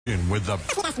With the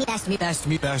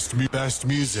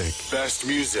best music.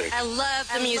 I love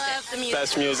the music.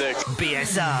 Best music.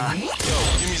 BSR. Yo,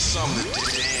 give me something to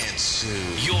dance to.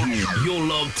 You're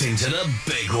logged into the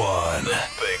big one.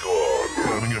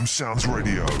 Birmingham Sounds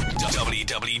Radio.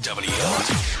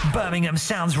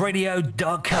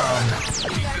 www.birminghamsoundsradio.com. Keep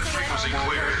the frequency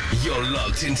clear. You're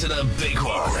logged into the big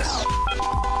one.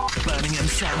 Birmingham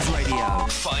Sounds Radio.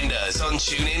 Find us on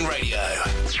TuneIn Radio.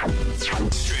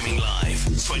 Streaming live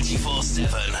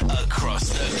 24/7 across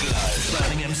the globe.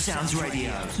 Birmingham Sounds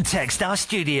Radio. Text our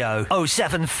studio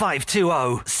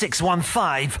 07520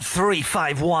 615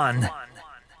 351.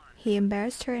 He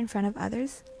embarrassed her in front of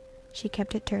others. She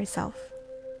kept it to herself.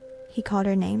 He called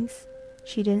her names.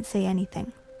 She didn't say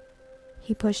anything.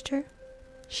 He pushed her.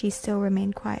 She still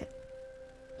remained quiet.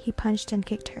 He punched and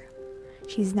kicked her.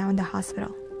 She's now in the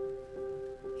hospital.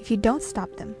 If you don't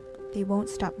stop them, they won't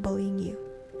stop bullying you.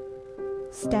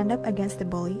 Stand up against the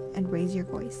bully and raise your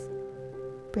voice.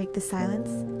 Break the silence.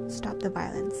 Stop the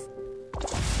violence.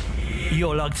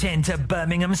 You're logged into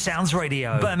Birmingham Sounds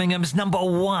Radio. Birmingham's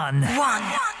 #1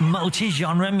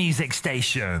 multi-genre music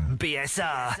station.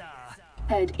 BSR.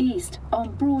 Head east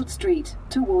on Broad Street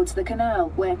towards the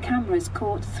canal, where cameras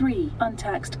caught 3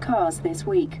 untaxed cars this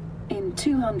week. In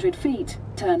 200 feet,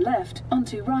 turn left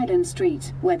onto Ryland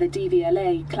Street, where the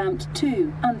DVLA clamped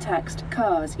 2 untaxed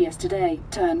cars yesterday.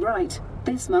 Turn right.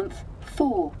 This month,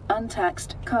 4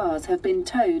 untaxed cars have been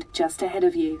towed just ahead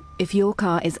of you. If your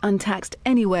car is untaxed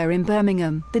anywhere in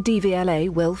Birmingham, the DVLA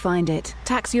will find it.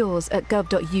 Tax yours at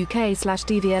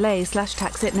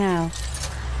gov.uk/DVLA/taxitnow.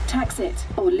 Tax it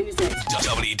or lose it.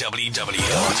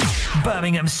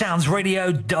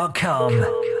 birminghamsoundsradio.com.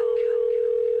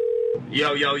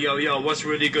 Yo, what's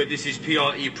really good? This is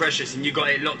PRE Precious, and you got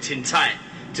it locked in tight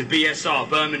to BSR,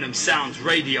 Birmingham Sounds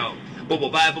Radio. Bubble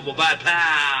bye,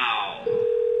 pow!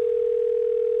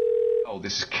 Oh,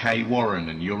 this is Kay Warren,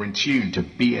 and you're in tune to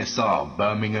BSR,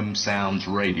 Birmingham Sounds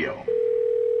Radio.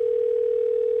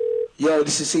 Yo,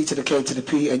 this is C to the K to the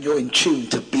P, and you're in tune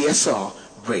to BSR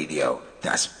Radio.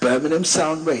 That's Birmingham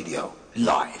Sound Radio,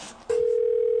 live.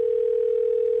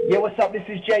 Yeah, what's up? This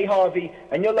is Jay Harvey,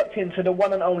 and you're locked into the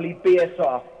one and only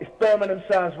BSR. It's Birmingham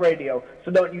Sounds Radio, so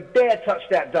don't you dare touch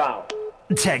that dial.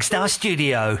 Text our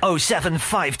studio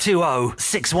 07520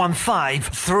 615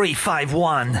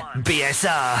 351.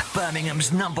 BSR,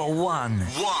 Birmingham's #1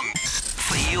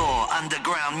 for your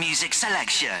underground music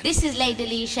selection. This is Lady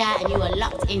Leisha, and you are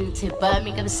locked into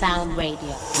Birmingham Sound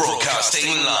Radio.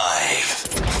 Broadcasting live.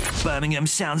 Birmingham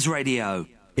Sounds Radio.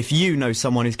 If you know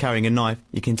someone who's carrying a knife,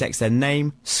 you can text their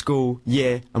name, school,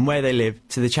 year and where they live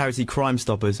to the charity Crime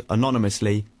Stoppers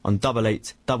anonymously on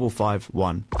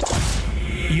 88551.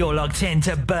 You're logged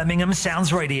into Birmingham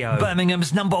Sounds Radio.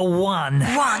 Birmingham's #1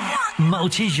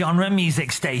 multi-genre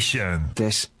music station.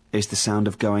 This is the sound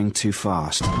of going too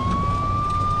fast.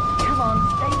 Come on,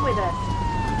 stay with us.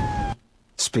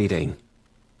 Speeding.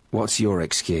 What's your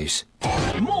excuse?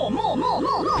 More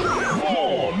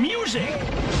music.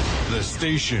 The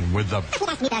station with the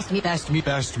best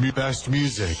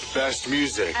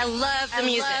music. I love the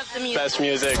music. Best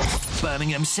music.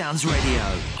 Birmingham Sounds Radio.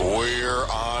 We're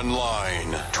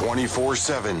online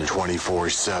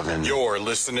 24/7. You're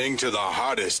listening to the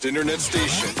hottest internet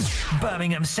station.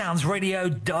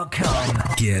 birminghamsoundsradio.com.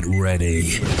 Get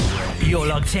ready. You're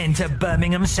logged into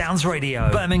Birmingham Sounds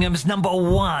Radio. Birmingham's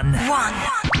 #1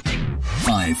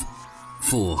 5,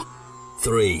 4,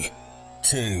 3,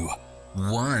 2,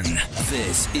 1.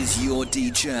 This is your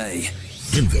DJ.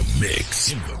 In the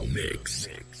mix.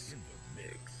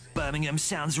 Birmingham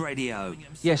Sounds Radio.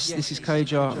 Yes, this is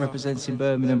Kajar representing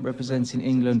Birmingham, representing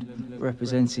England,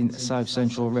 representing South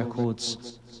Central Records.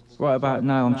 Right about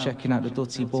now, I'm checking out the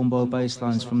Dutty Bumbo bass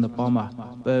lines from the Bomber.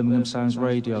 Birmingham Sounds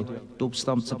Radio, Dub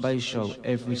Stomp to Bass Show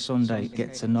every Sunday.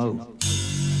 Get to know.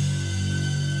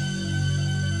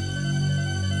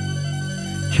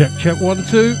 Check 1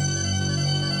 2.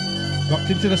 Locked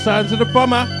into the sounds of the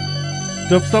Bomber.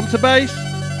 Dub Stomp to Bass.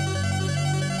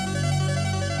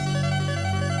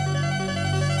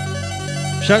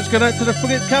 Shouts going out to the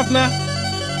Frigate Kavanagh.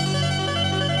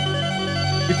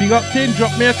 If you got tin,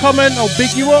 drop me a comment, I'll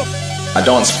big you up. I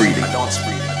dance freely.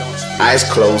 Eyes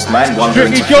closed, mind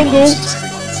wandering. Strictly Jungle.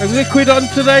 A liquid on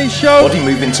today's show. Body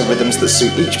moving to rhythms that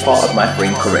suit each part of my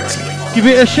brain correctly. Give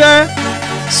it a share.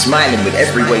 Smiling with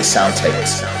every way sound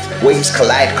takes. Waves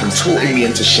collide, contorting me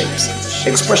into shapes.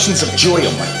 Expressions of joy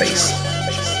on my face.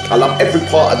 I love every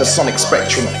part of the sonic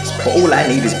spectrum, but all I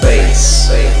need is bass.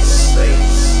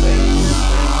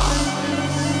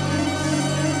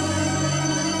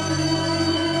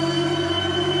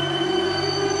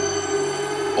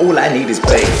 all I need is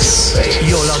bass.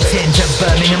 You're locked into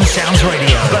Birmingham Sounds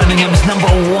Radio, Birmingham's #1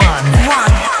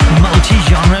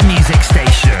 multi-genre music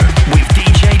station with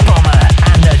DJ Bomber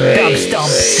and the Dub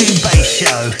Stomp 2 Bass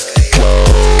Show.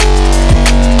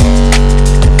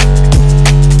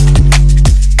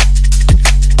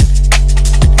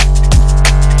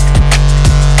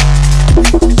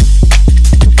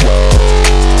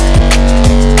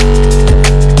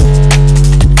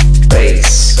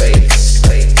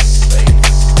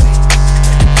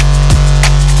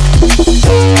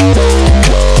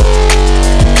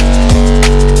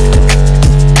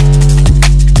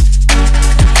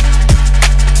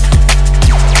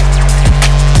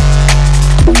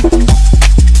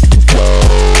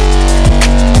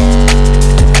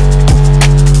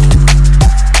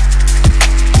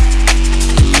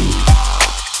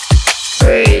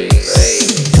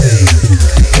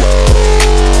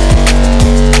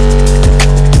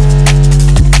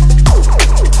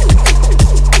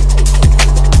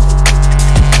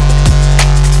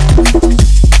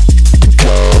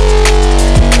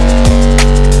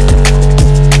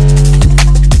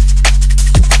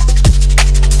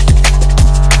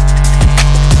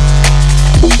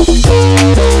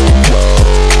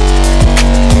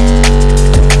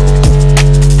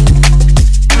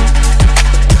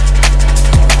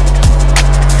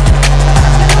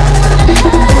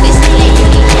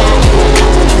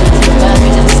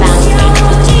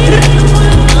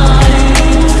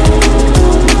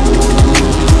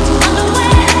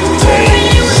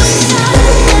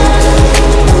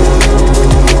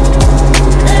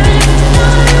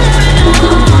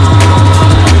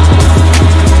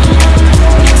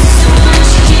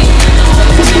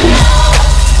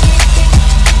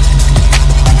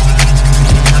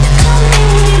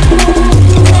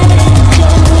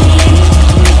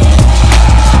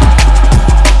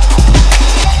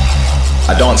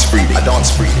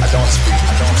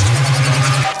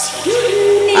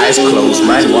 Eyes closed,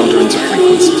 mind wandering to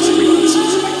frequencies.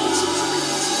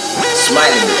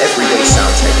 Smiling with everyday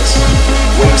sound takes.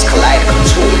 Waves collide,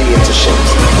 contorting me into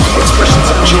shapes. Expressions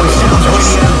of joy in my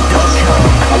face.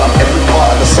 I love every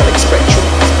part of the sonic spectrum.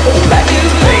 All that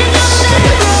is bass.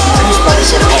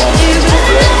 Goosebumps of arms,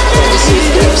 blood, choruses,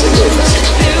 waves and rhythms.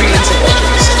 Feelings and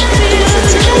edges.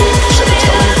 Incense and gold,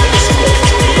 serotonin,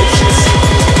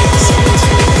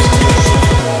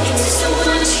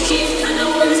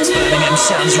 Birmingham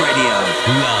Sounds Radio,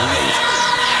 live.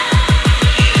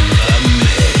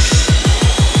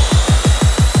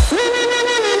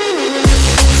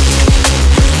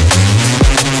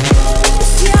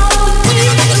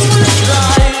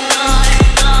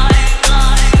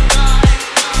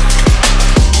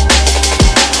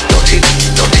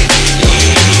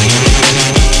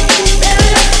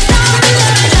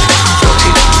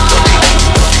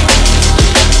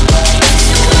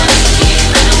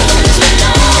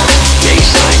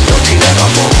 Yes, I don't think that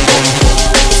I'm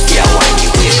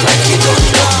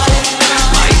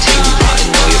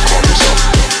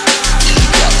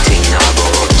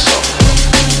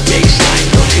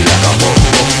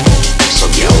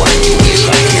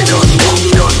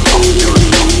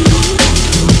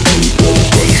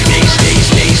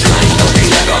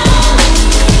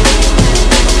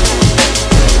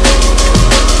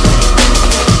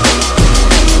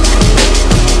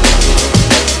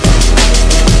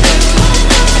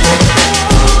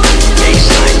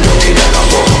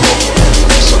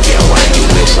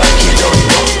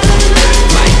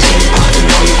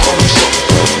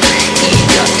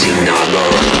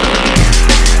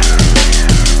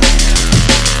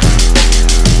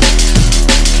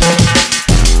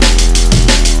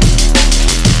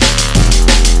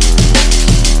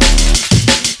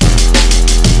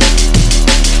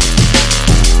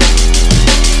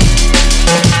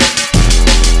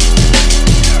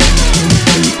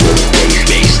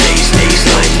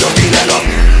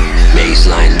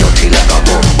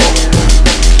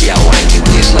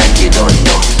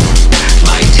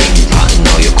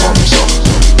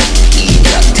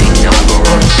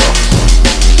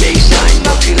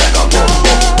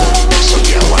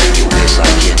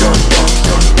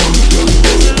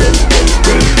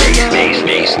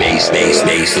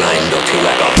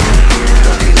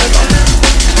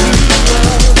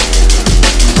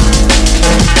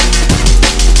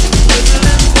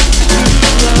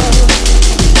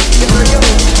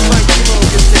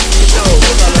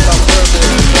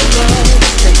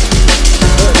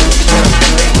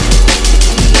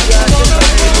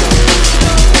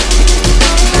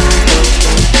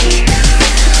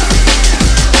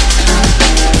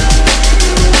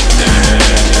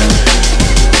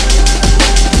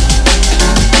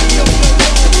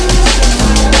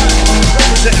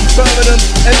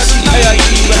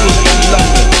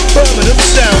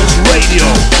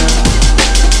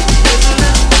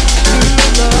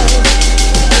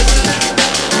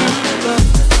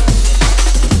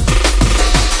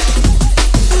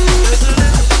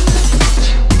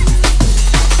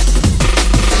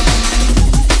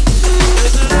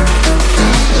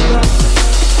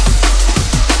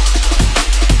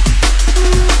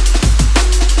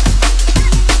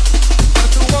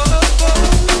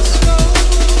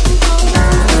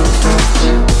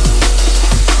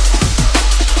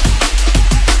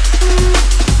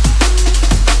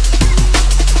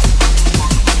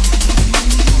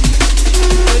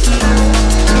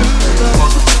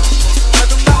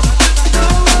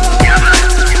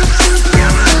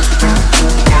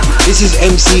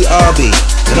MC RB,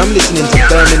 and I'm listening to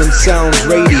Birmingham Sounds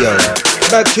Radio.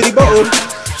 Back to the bottom.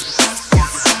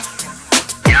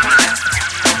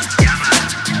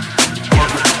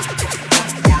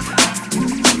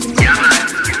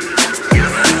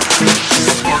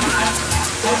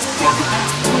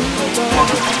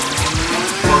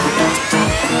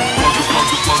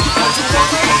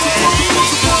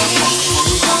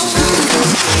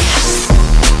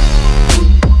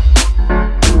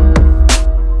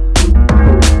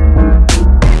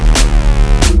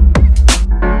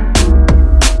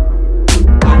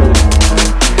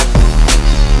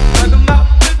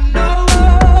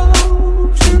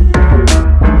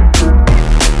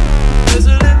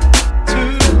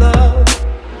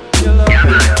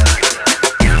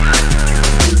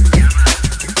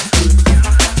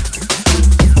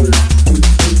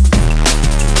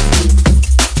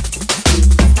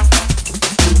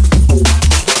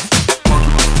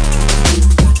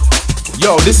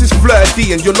 This is Fleur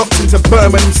D and you're locked into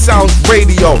Birmingham Sounds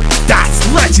Radio. That's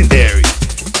legendary.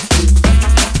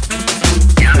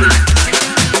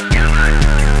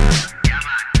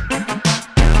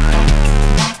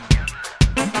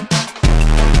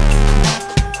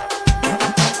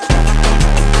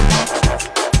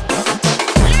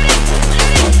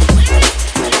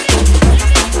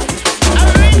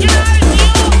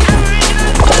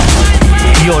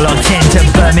 You're locked into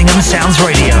Birmingham Sounds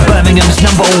Radio, Birmingham's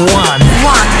 #1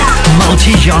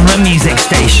 multi-genre music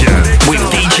station with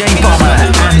DJ Bomber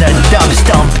and the Dub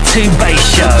Stomp 2 Bass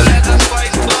Show.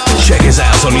 Check us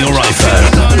out on your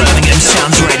iPhone. Birmingham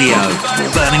Sounds Radio.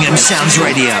 Birmingham Sounds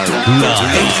Radio.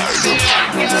 Live.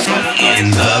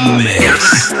 In the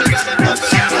mix.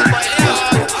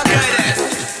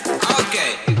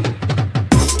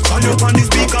 Turn up on the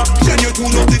speaker, then you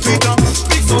tune up the tweeter.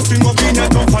 Speak so string up in your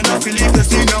tongue and I feel leave the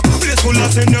scene. Place full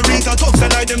of senorita, talk the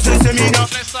light them semina.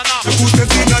 You put the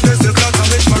finger, there's the glass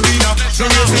and it's marina. So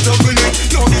raise it up with it,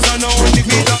 no this and no 100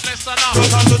 meter. So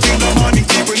time to till the morning,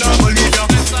 people not believe ya.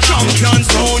 Champion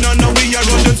sound and now we are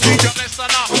on the street.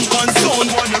 One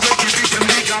sound, one recognition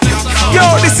maker. Yo,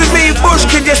 this is me,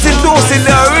 Bushkin, just endorsing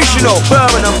the original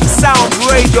Birmingham Sound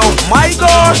Radio. My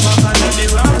gosh!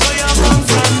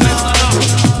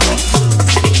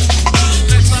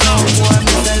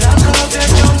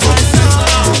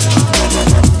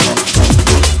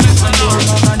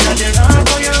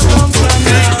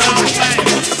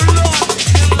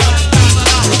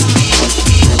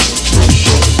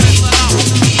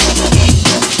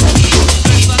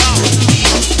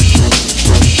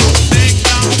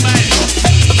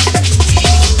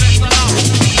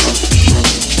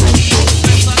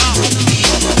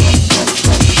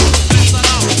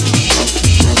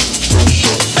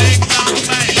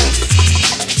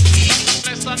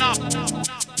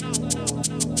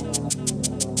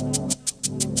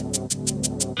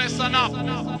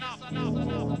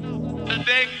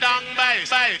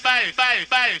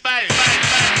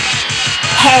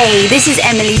 Hey, this is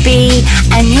Emily B,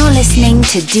 and you're listening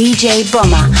to DJ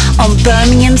Bomber on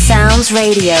Birmingham Sounds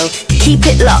Radio. Keep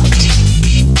it locked.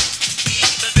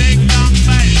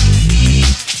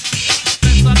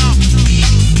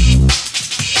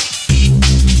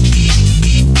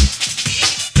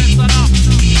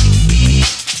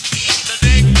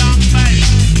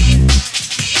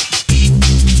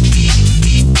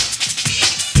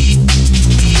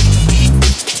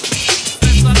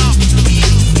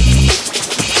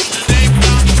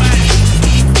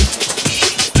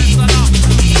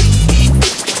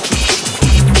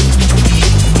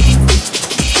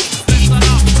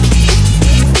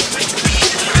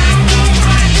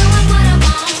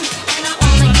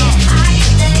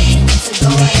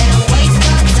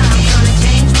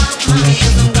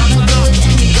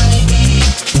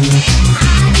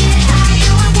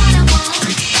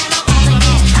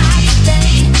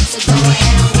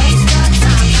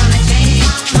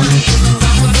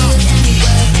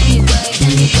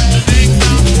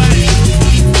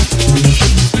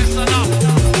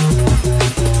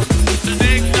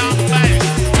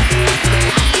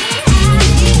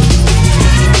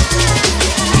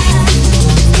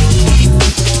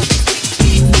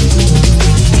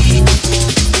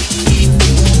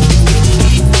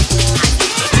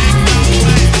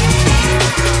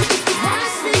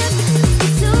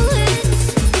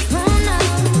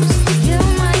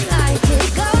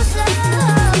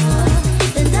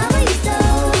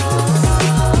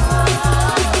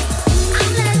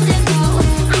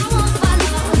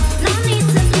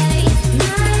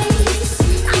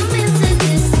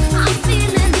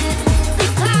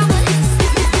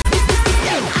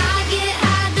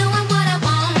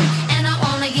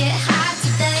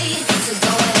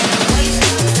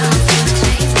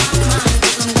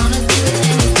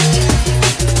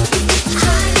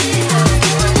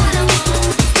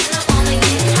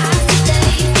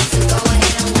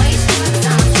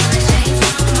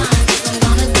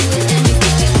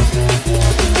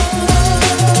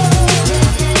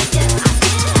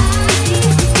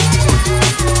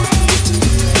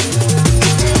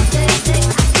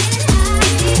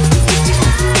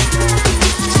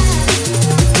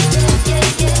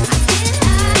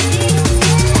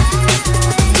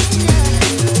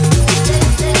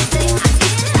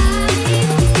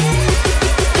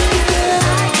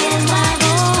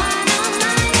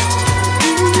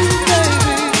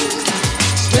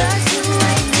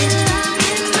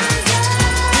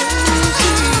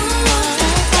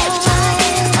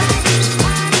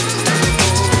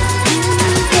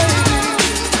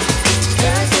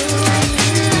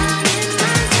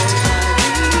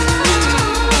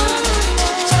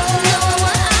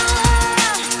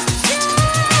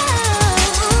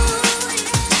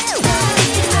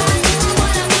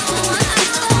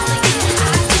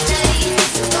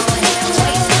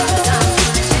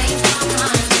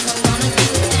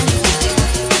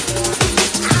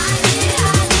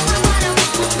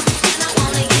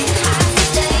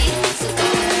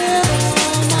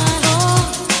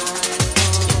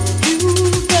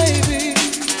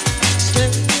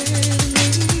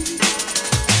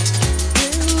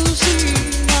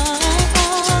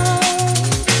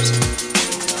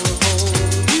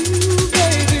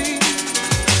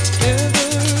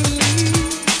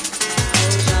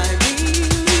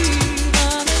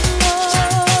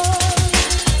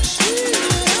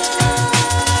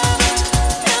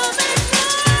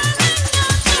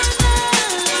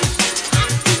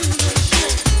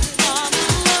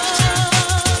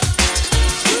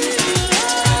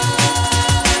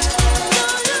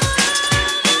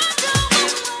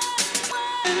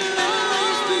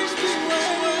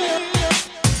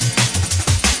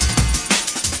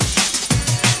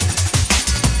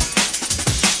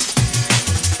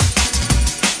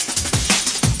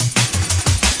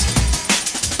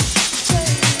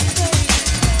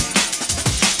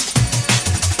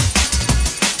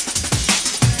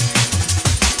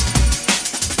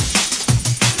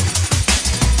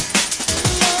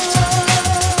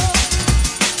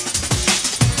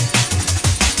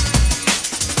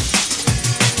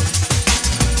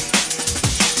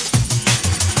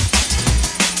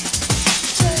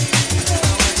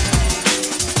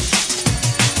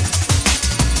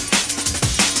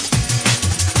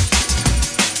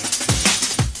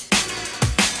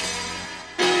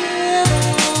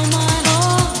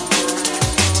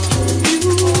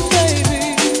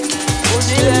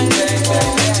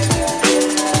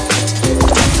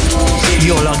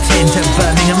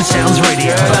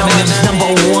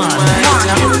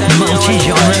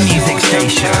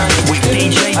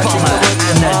 DJ Bomber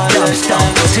and the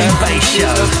Dubstomp 2 Bass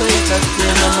Show.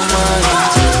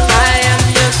 I am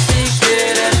your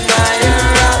secret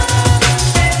admirer,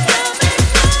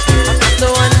 the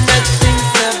one that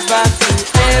thinks about you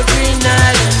every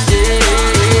night and day.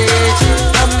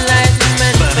 I'm like the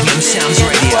man Birmingham Sounds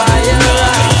Radio.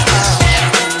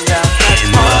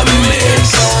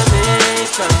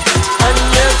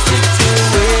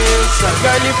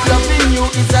 Girl, if loving you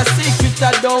is a secret, I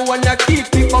don't wanna keep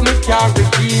it, but me can't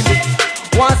reveal it.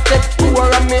 One step forward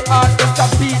and me heart just a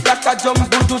beat like a jump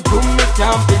do me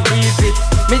can't believe it.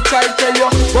 Me try tell you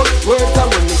what words are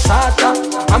when me start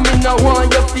I me no want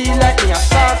you feel like me a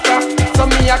starter. So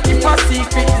me a keep a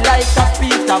secret like a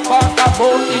Peter Parker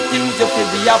about the things you feel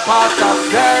be a part of,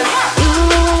 girl.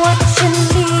 You watching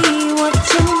me,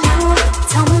 watching you.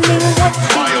 Tell me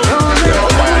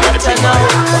what you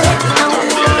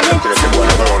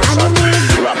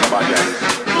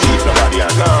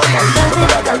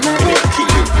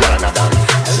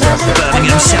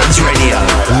Birmingham Sounds Radio,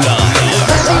 live in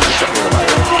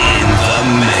the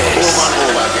mix.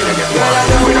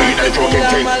 We don't need a choking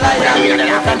thing, we don't need a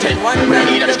half thing, we don't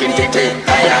need a skin thing,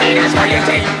 we don't need a spying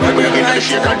thing, we don't need a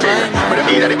shaking thing, we don't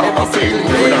need a upper thing,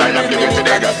 we don't like to get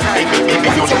together. If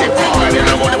you say, oh, I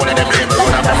don't want one of them blame, we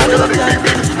don't have to hold the big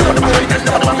things, but the master is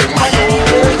never the my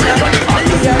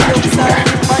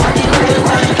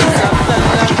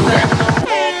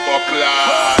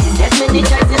There's many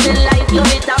choices in life, you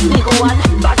hit a big one,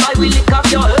 but I will lick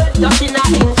off your head just in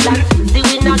an instant. See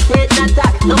we not take no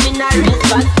talk, no me not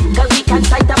response, cause we can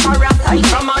sight a parasite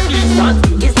from a distance.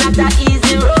 It's not an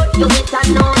easy road, you better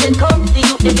know the come. See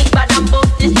you the big bad and both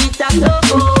the streets are so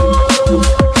cold.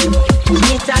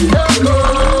 Streets are so cold,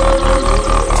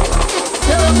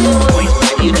 so cold.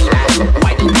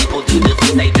 Why do people do the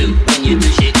things they do when you do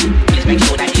shit? Please make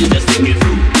sure that you just think it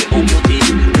through. We're all guilty,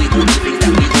 we do the things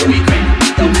that we do regret.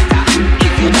 It don't matter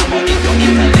if you're dumb or if you're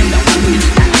intellect. That's why we do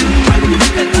that. Try with the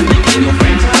best and make your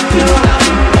friends. We don't love,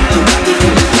 but the right is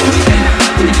in the story then.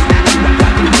 We do that, right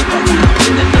back and look around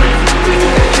with the knife.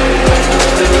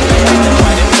 We do that,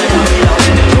 try to say I'm here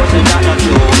when the truth is not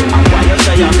true. And why you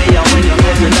say I'm here when you're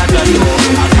getting that to you?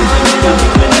 I see some of the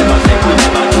things we never say, we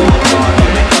never do.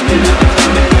 Don't make something like this,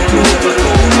 don't make it true for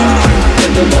true.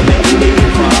 Get the moment in the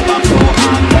info about so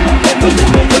I'm everything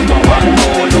we just don't want no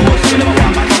lose. We never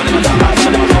want my trouble, never talk, we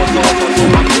never know so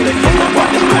I'm cool and yes, I'm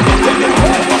walking, I just tell them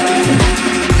all about it.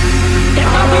 Them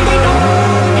I really know.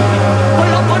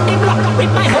 Pull up on the block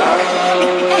with my hoe.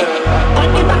 Hey, on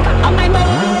the back of my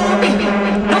motor.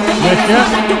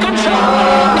 Nothing you can show.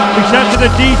 Big shout to the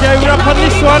DJ, we're up on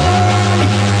this one.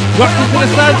 Rocking to the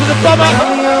sounds of the Bomber.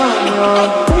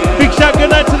 Big shout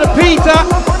going out to the Peter.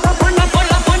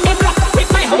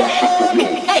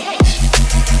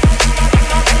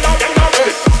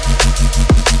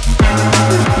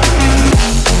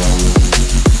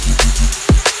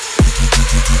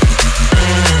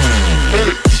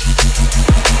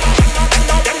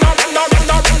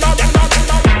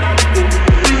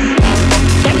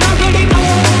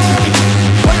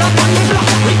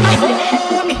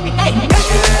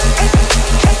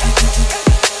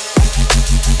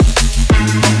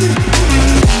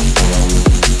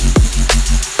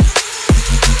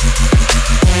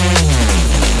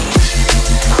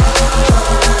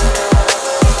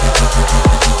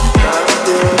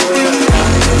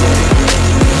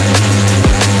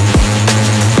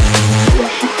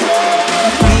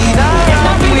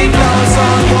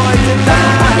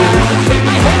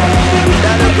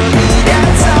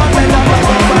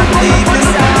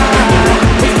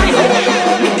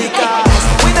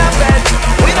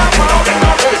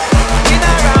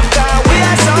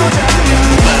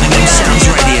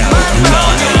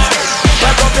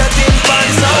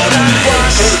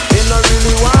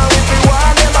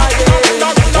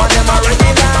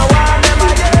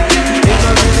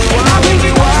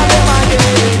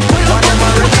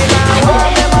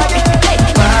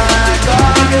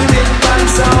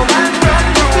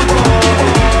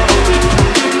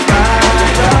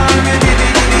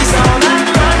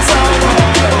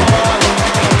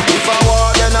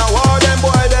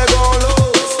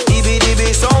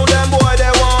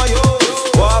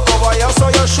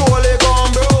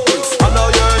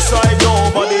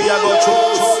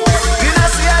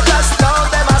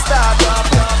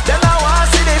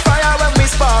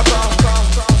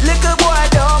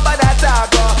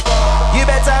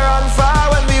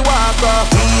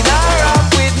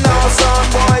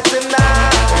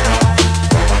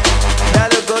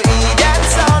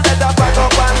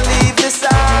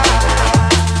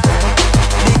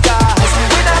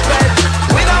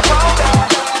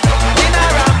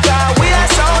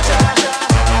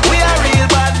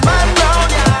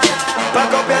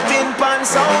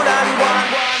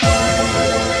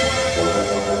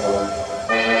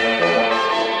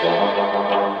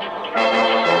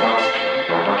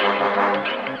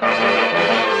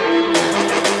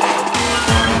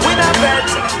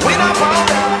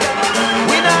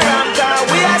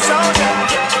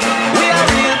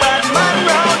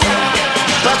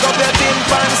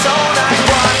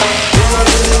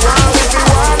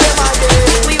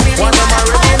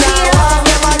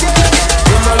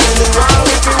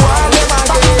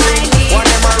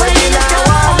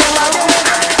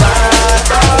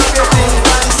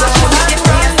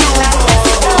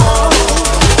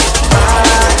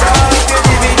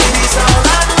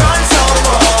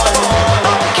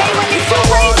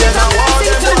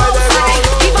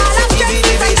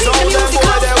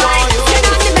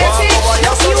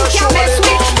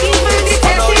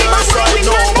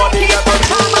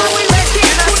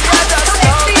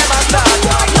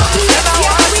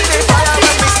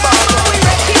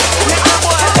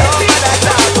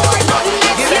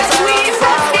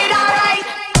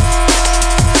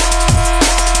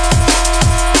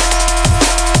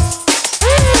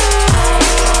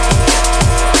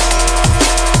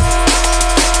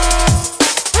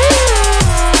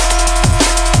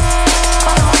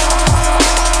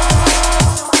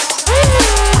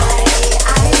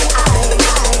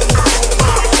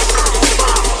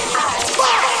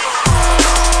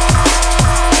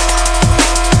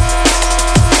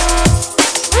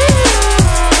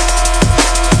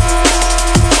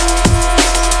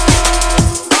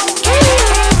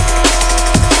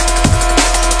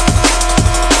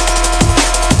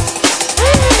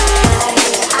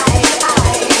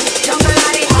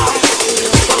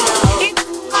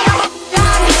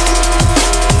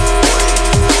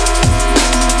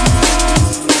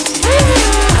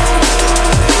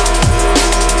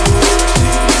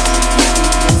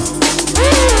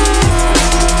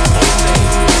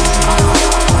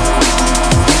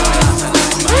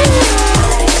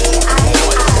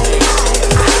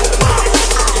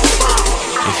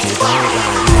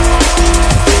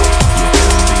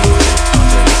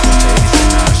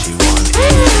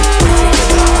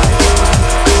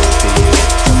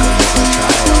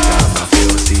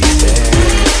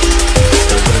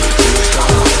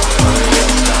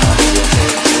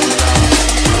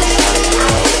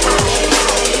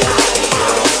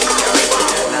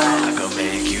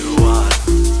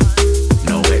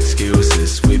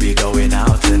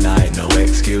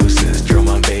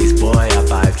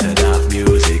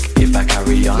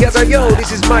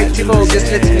 Festival,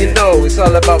 just letting you know it's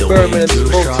all about Birmingham's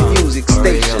multi music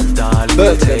station,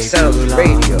 Birmingham Sounds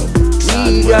Radio.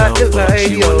 We are the radio.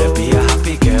 You wanna be a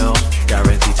happy girl,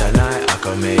 guarantee tonight I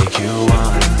can make you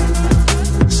one.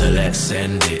 So let's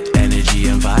send it, energy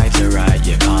and vibes are right,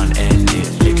 you can't end it.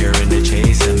 Liquor in the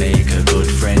chase and make a good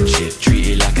friendship. Treat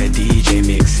it like a DJ,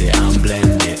 mix it and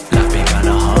blend it. Life be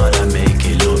kinda hard and make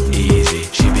it look easy.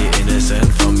 She be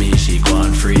innocent for me, she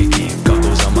gone freaky.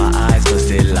 Goggles on my eyes but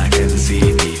still I can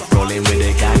see me. Rolling with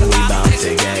the gang, we bound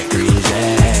to get greasy.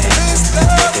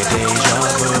 Get the deja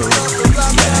vu.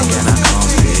 Yeah, again I can't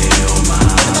feel my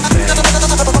face.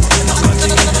 Knock on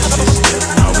together system,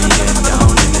 now we get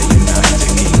down in the United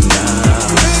Kingdom.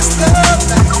 It's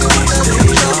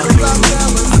deja vu. I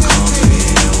can't feel my face.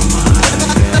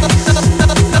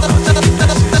 Knock on together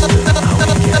system, now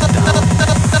we get down.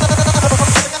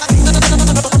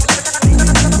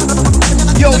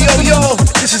 Yo,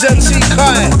 this is MC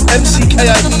Kai,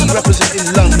 MCKIE representing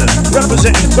London,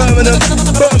 representing Birmingham,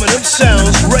 Birmingham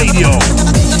Sounds Radio.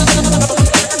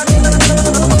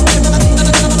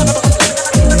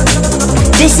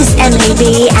 This is Emily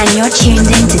B and you're tuned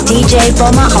in to DJ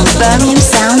Bomber on Birmingham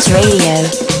Sounds Radio.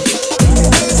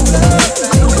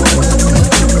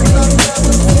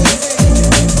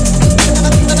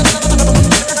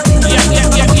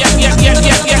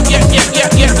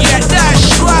 Yeah,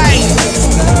 that's right.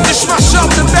 It's myself,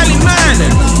 the Belly Man,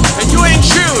 and you're in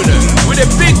tune with a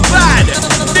big bad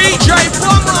DJ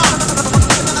Bomber.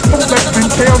 Don't let me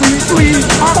tell me, please,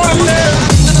 I wanna live.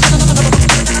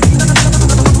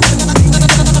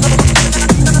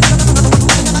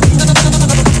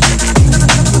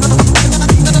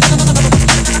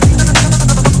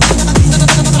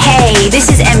 Hey, this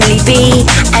is Emily B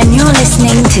and you're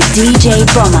listening to DJ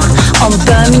Bomber on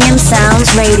Birmingham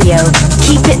Sounds Radio.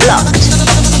 Keep it locked.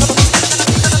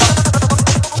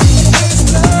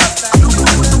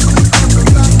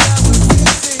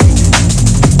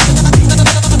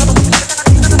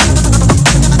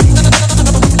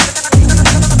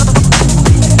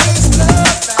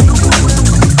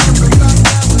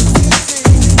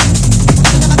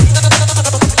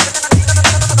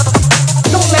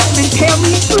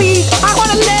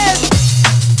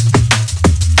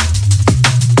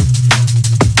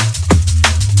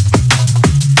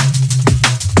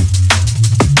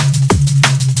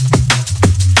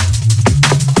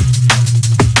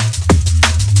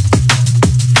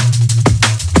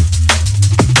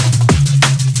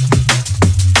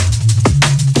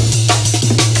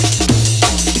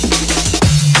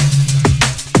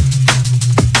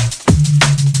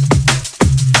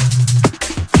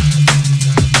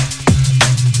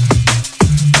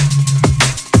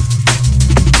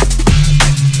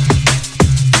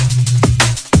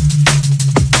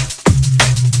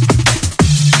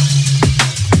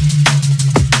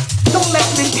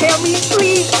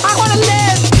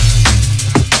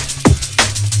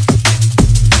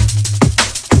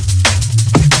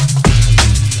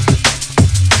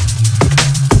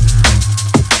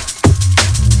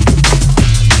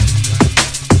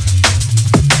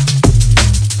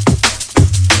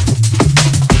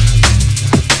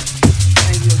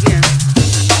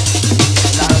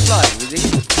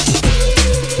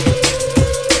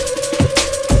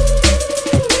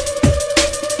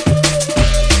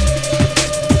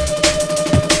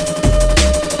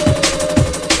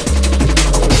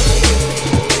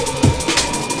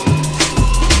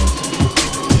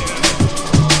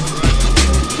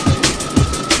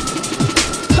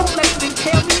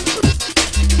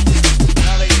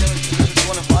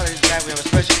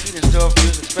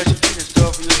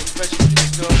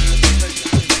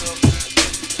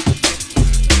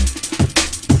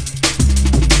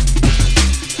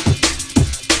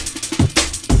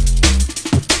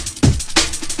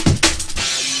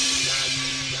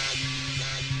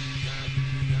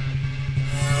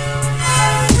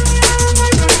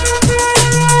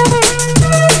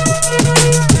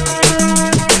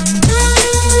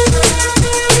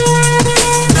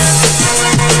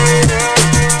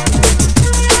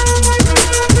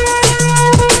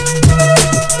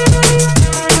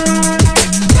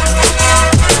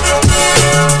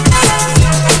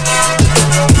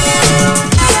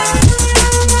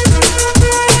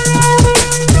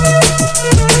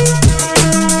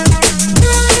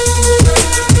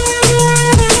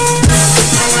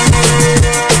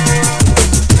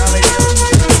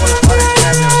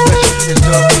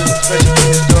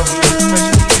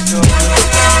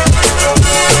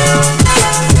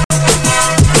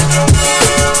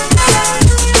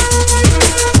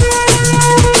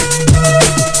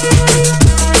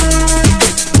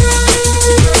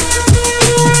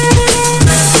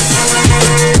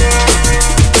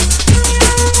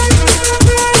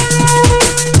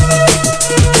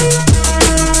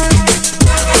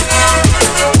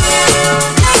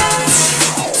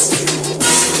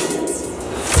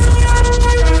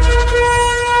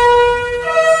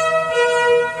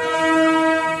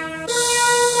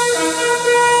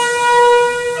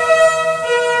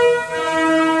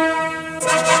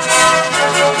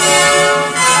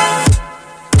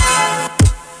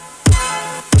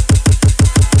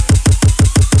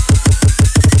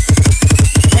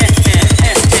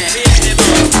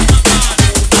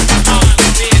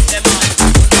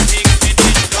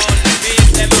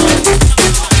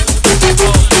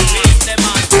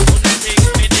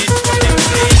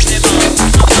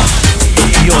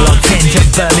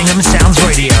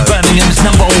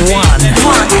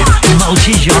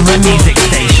 genre music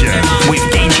station with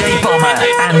DJ Bomber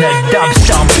and the Dub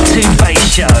Stomp 2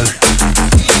 Bass Show.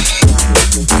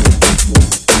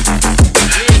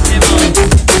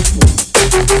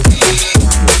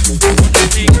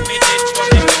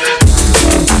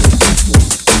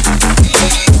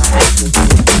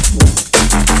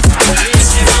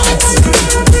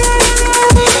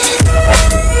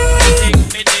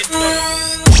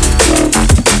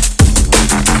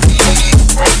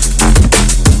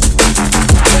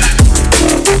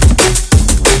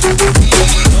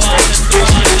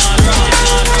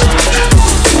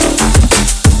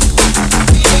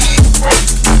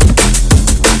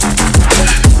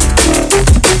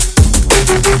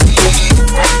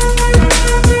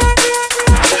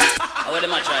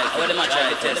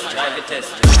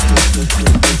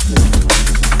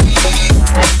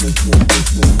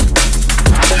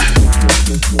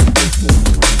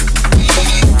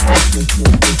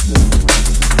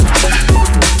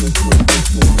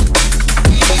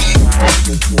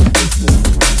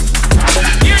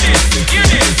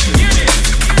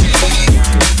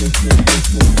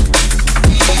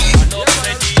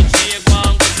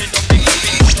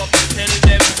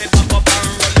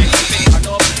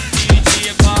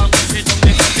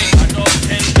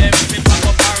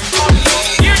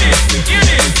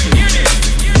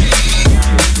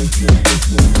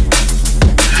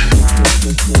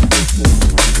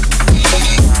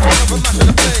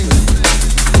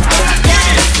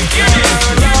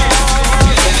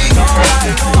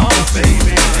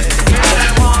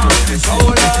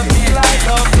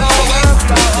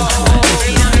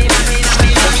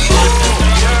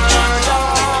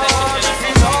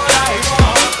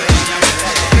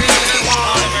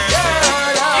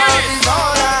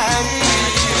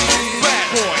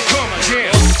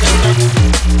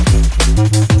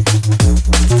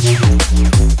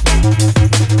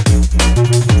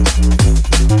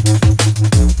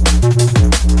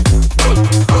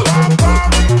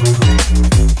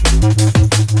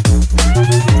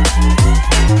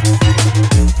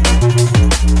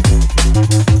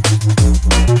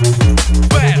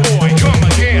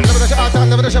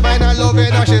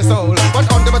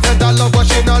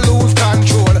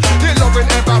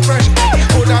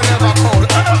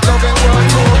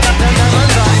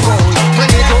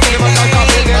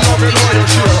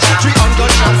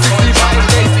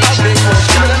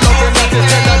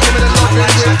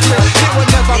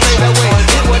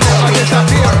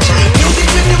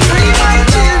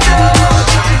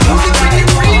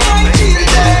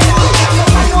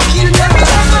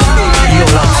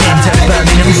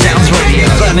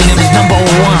 Birmingham's number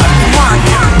one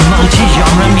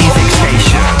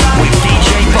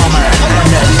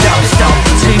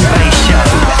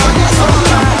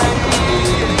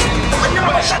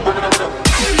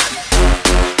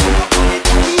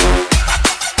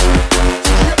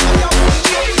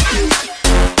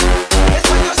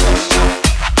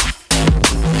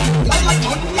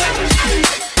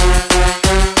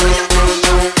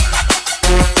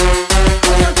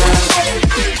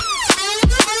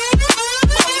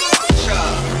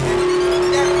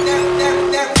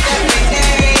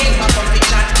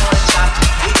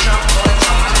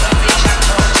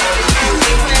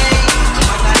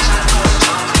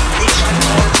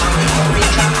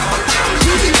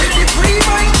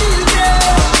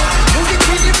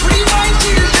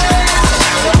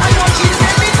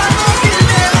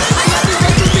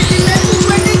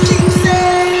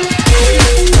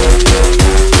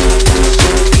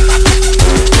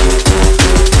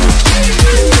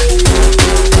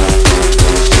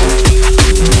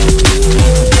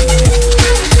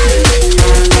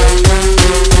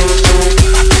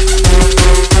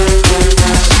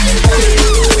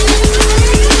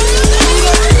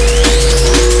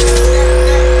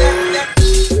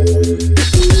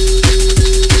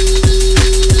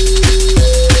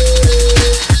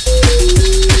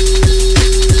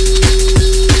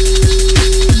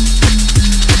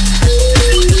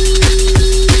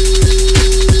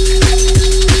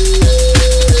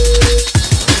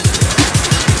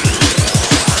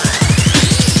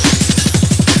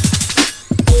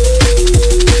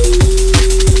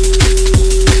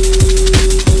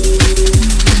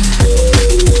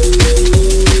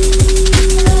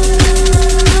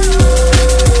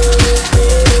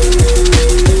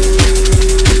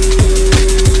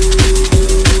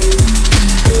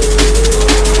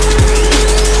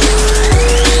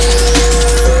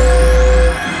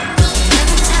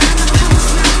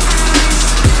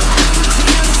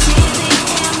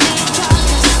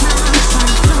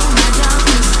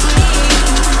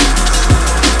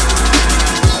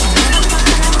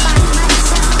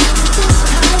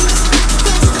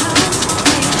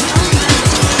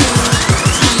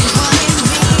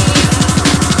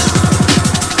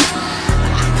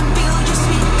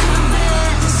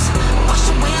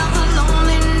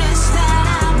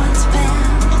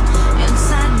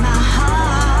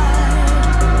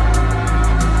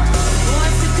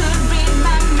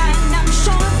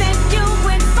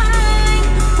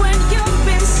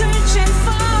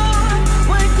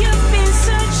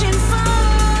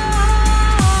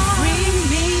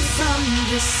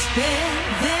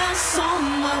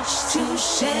to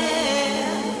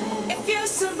share. If you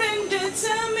surrender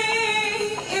to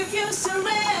me, if you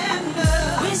surrender,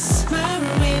 whisper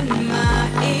in my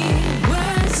ear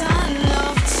words I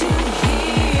love to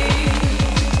hear.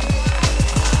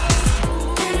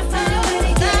 And if I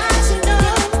already got to know,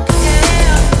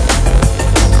 yeah,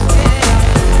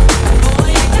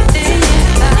 boy, you got to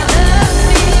love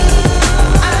me.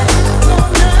 I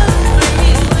wanna bring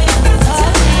you in.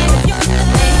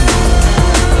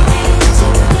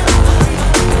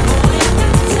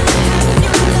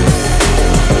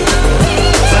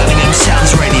 Birmingham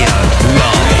Sounds Radio,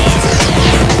 live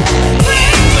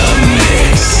in the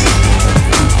mix.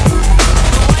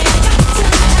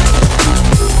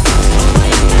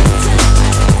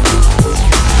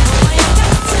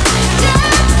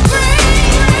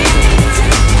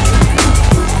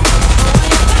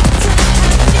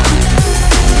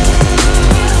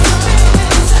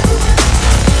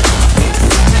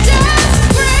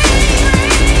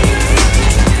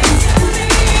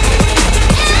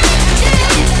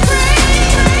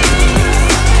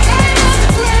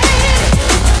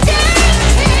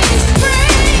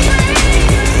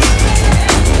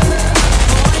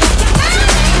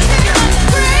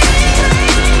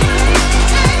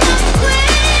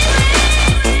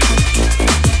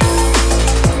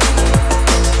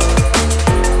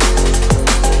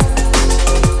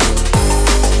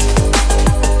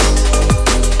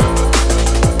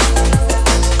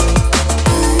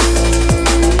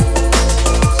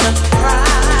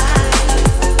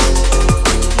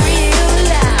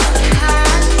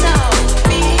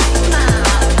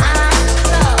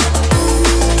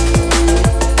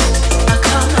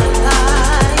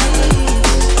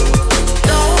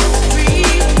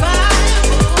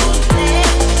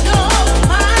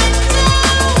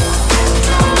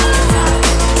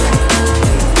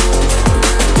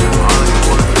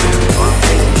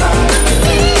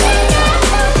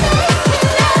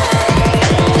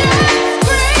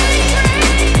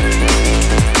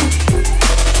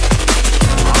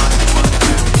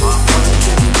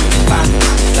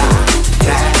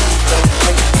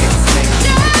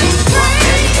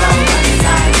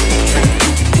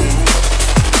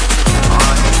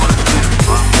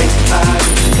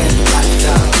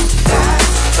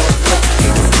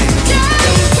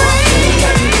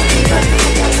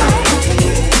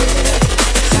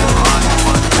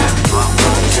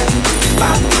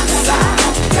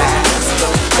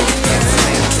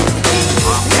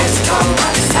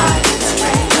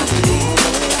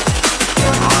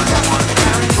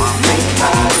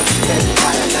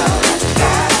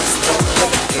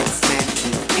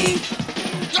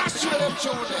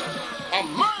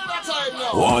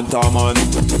 Want a man,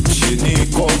 she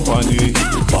need company.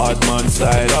 Bad man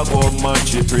style, a good man,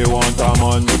 she pray want a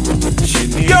man. She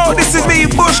need Yo, this is me,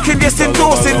 Bushkin, just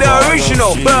endorsing the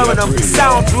original Birmingham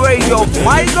Sounds Radio.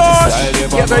 My gosh!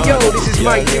 Yeah, but yo, this is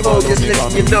Mike Devo, just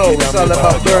letting you know it's all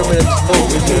about Birmingham's own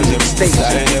music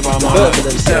station,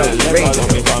 Birmingham Sounds Radio.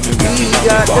 We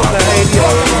got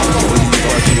the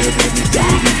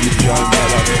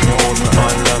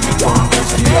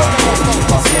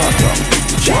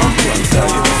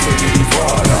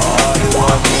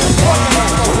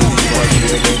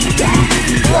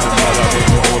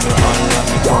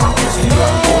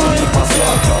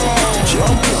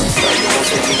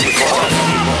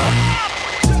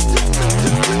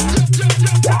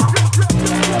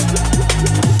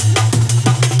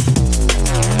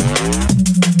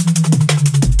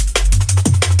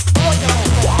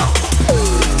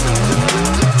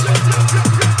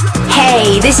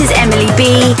Hey, this is Emily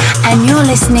B, and you're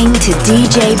listening to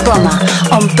DJ Bomber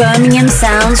on Birmingham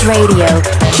Sounds Radio.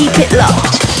 Keep it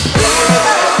locked. We'll be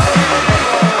right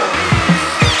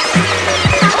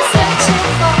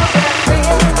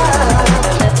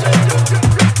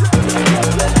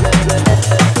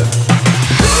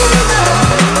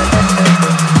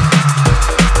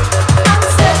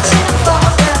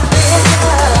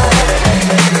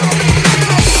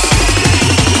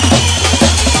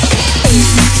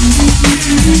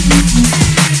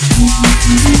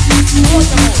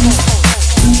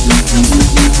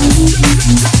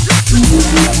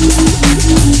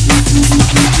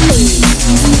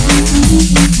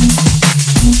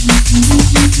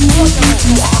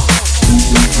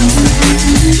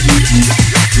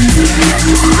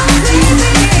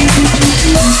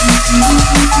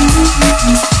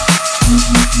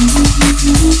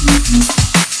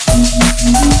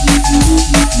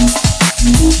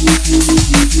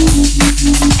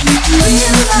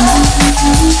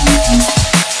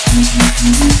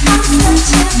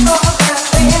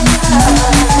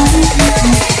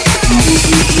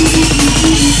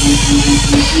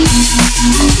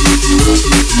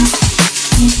back.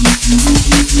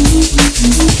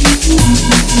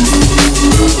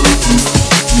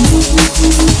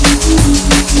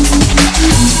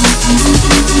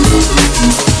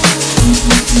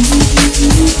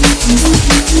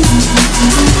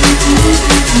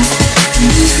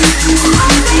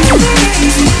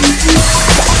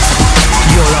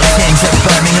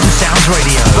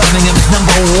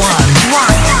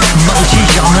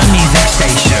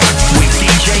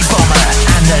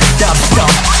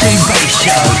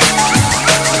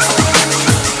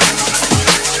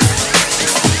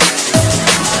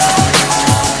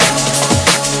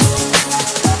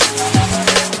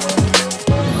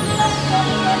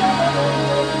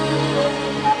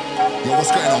 Well,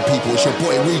 what's going on, people? It's your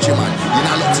boy Ouija, man. You're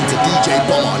now locked into DJ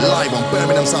Bomber live on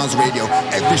Birmingham Sounds Radio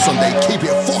every Sunday. Keep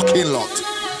it fucking locked.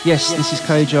 Yes, this is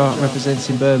Kjar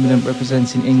representing Birmingham,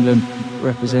 representing England,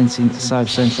 representing South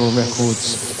Central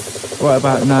Records. Right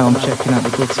about now, I'm checking out the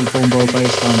Gutty Bumbo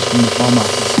bass lines from the Bomber,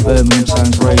 Birmingham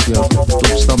Sounds Radio, Dub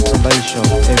Stomp to Bass Show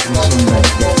every Sunday.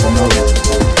 Get to know it.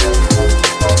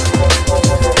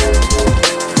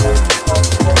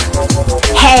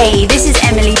 Hey, this is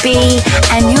Emily B,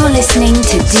 and you're listening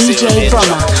to DJ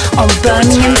Bomber on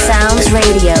Birmingham Sounds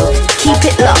Radio. Keep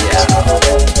it locked.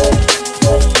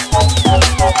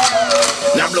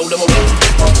 Now blow them away.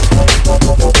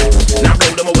 Now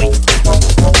blow them away.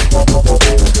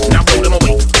 Now blow them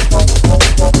away.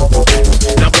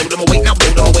 Now blow them away. Now blow them away. Now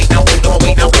blow them away. Now blow them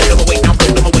away. Now blow them away. Now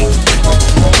blow them away. Now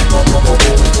blow them away.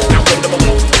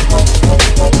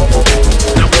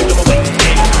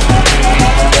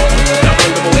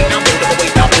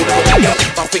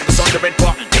 My fingers on the red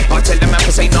button. I tell them man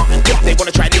to say nothing. They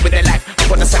wanna try live with their life. I'm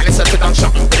gonna silence her to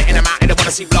gunshot. Put it in them out and they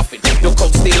wanna see bluffing. You're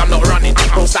cold steel, I'm not running.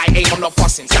 Post I aim, I'm not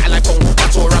fussing. Satellite phone, I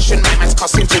to a Russian. My man's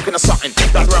cussing, talking of something.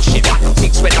 Blood rushing,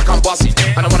 cheeks red like I'm buzzing.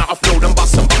 And I wanna offload and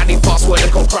bust them, but I need password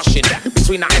and go crushing.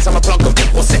 Between the eyes, I'ma plug them.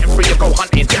 Or set them free to go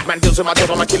hunting. Man deals with my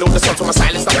job, I'ma kill all the sons with my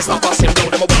silence. I'ma start busting, blow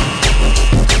them away.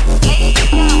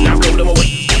 Now blow them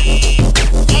away.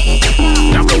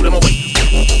 Now blow them away.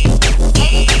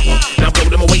 Now blow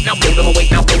them away, now blow them away,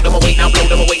 now blow them away, now blow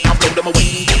them away, now blow them away.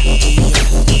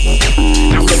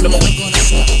 Now blow them away.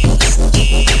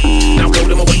 Now blow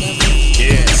them away.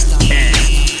 Yes.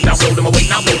 Now blow them away,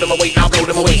 now blow them away, now blow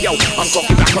them away. Yo, I'm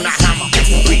talking back on that hammer.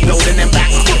 Reloading them back.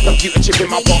 Computer chip in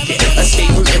my pocket. Escape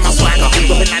route in my swagger.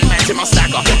 Dropping landmines in my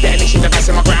stagger. Detonation device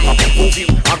in my grammar. Full view,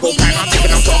 I go pan. I'm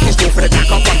tipping, I'm talking still for the back.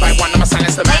 One by one, I'ma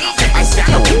silence the manner. I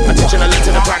scan up. Attention alert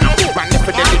to the banner. Man, if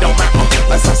it don't matter.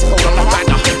 Assassin code on the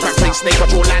banner. Crack play snake, I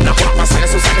draw ladder. My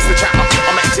silence will silence the chatter.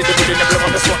 I'm empty the building, the blow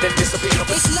on the spot, then disappear.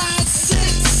 It's like 6.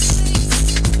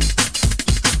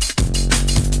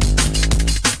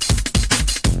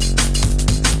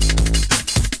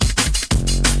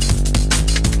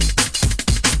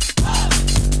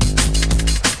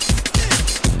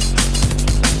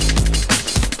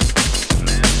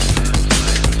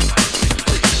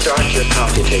 Start your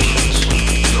computations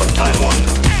from time 1.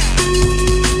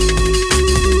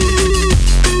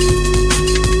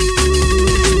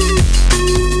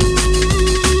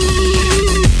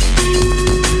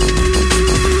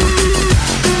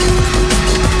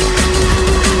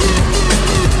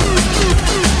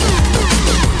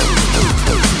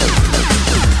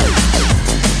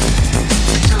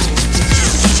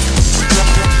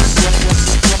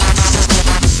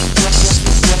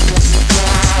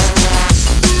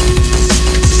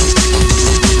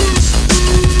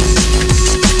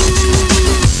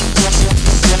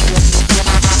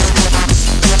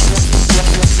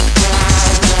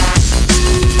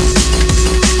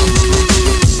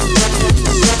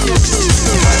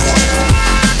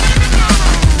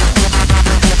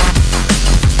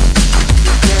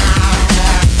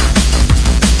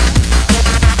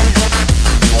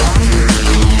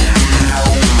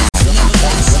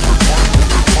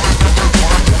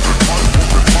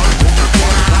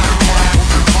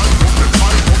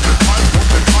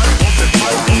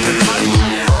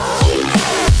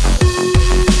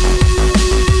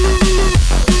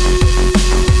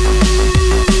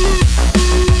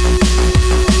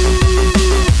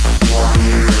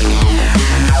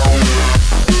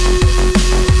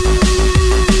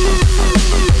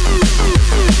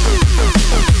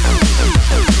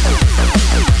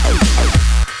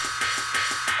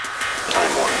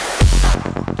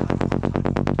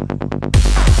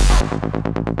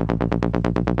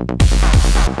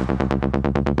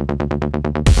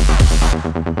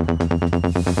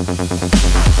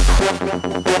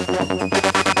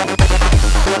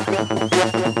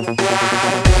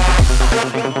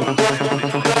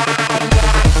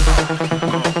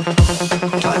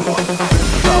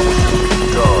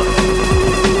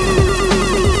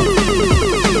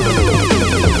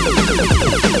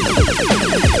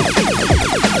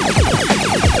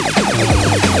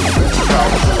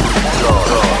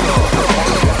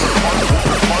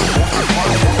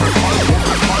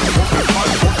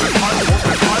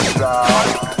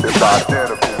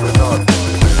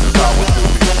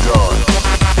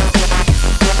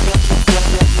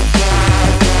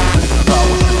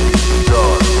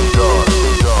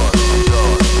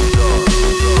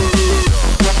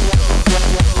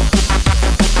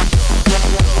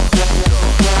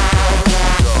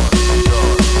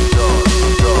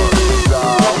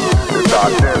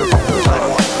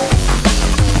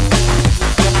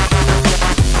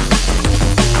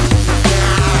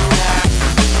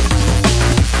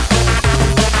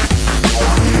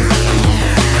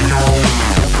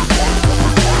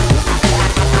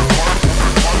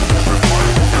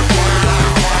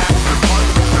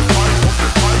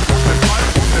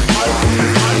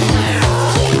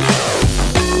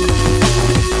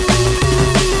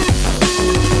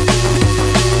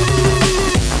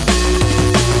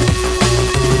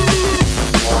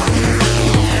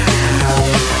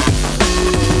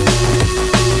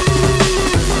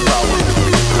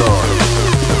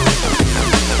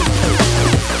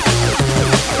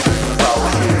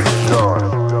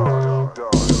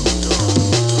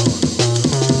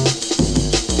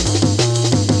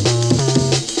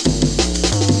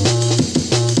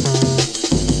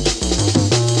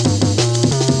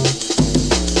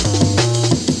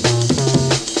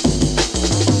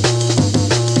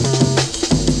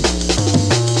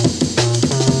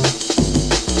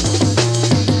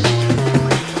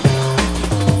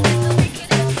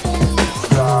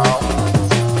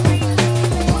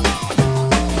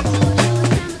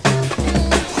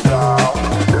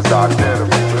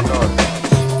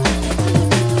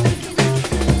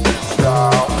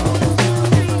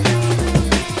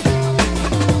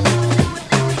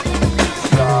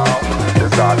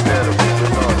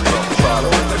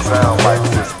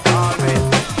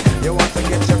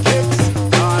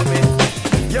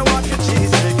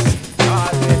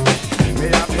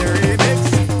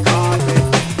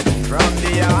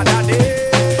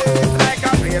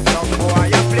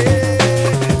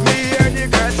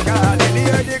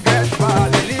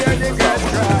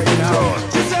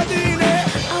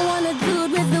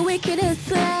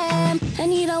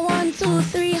 1, 2,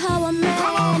 3, how a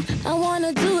man. I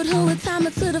wanna do it, who with time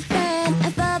it to the fan.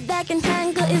 If I back and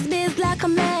tangle is biz like a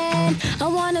man. I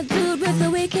wanna do it with the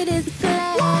wickedest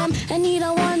slam. I need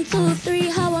a 1, 2, 3,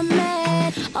 how a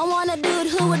man. I wanna do it,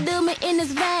 who would do me in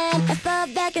his van. If I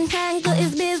back and tangle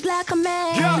is biz like a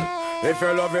man. Yeah. If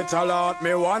you love it a lot,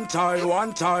 me one time,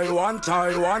 one time, one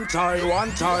time, one time,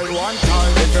 one time, one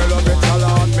time. If you love it a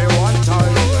lot, me one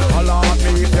time. A lot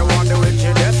me if you want the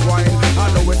wickedest wine. I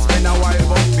know it's been a while,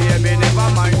 but baby, never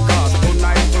mind. Cause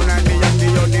tonight, me and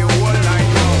you the whole night.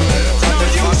 No,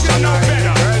 you should know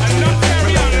better. And not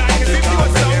carry on like as if you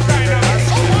were some kind of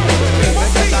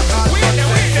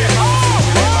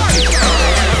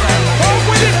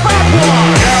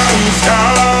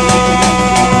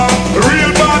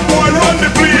real bad boy run the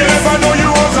place. I know you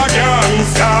was a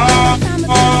gangster.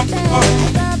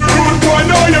 Rude boy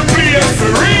know your place.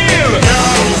 Real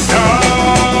gangster.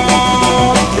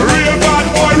 Real bad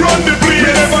boy run the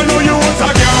place. I know you was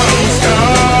a gangster.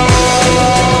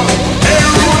 Hey,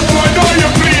 rude boy know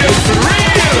your place.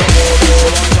 Real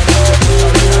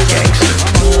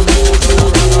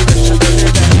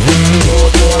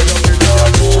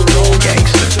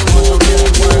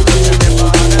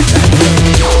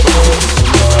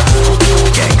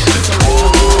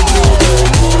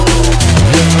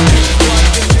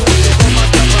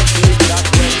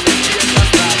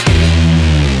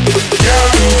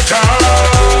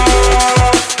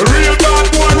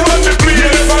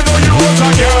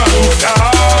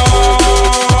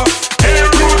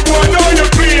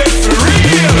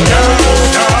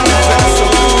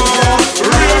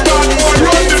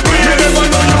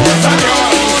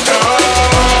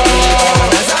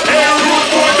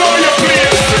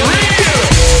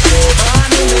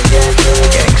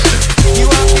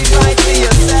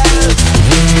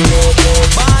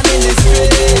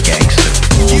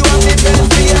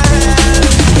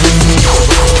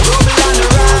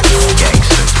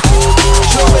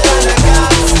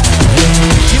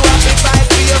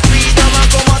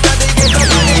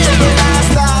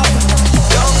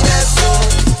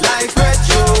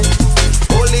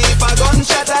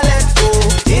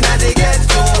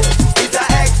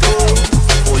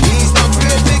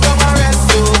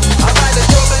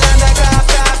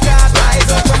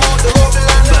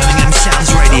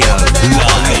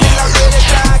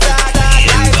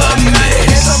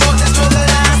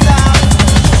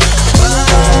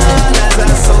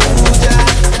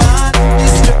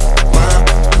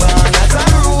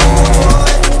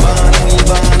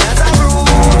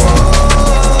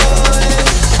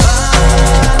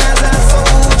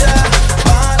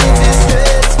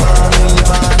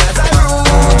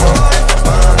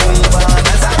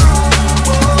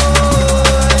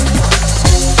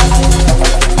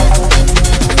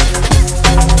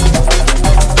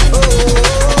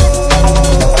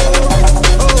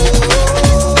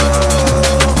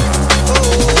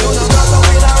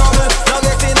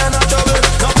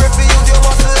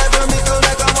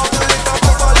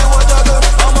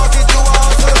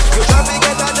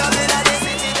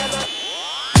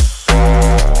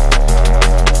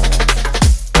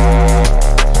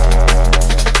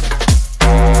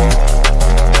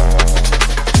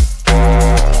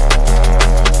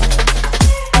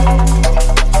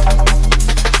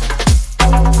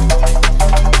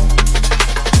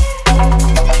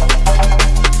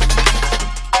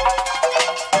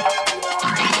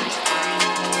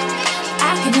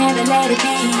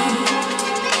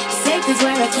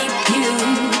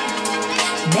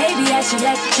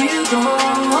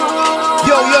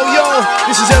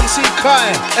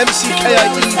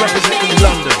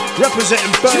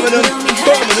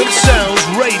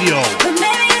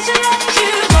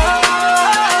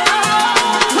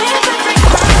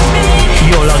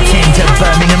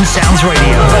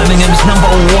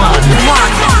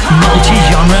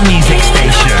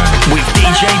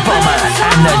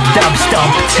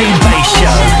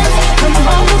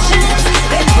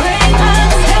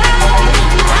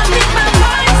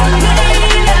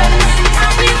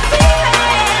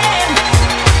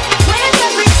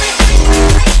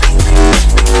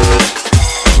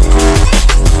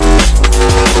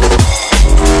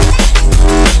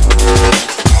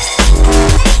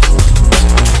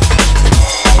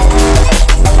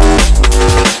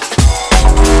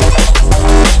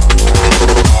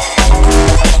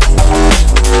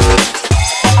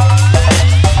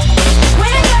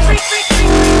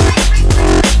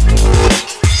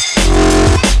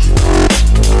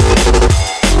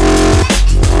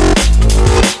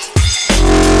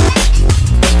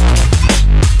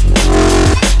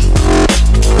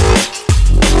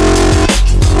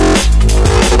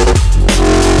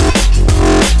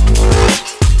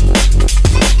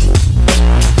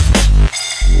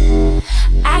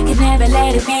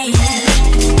let it be.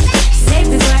 Safe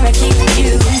is where I keep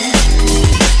you.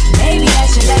 Maybe I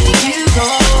should let you go.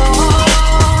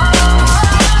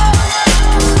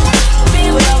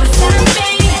 Fear will always stop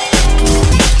me.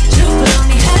 Truth will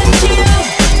only hurt you.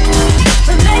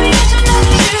 But maybe I should let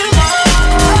you go.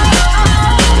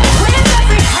 With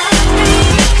every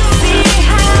heartbeat, see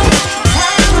how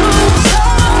time moves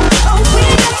on. Oh, we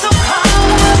get so caught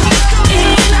up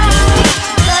in our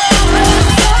love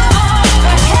song.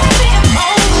 The heavy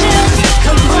emotions,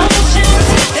 commotions,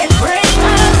 they bring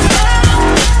us down.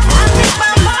 I think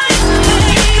my mind's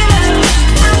clear.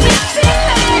 I've been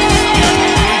feeling.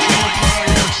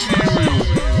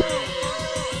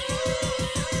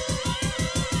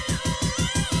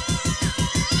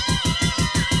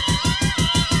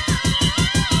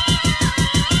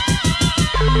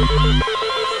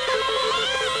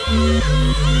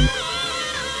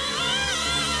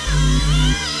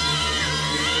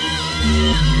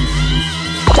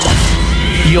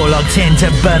 You're locked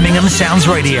into Birmingham Sounds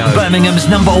Radio, Birmingham's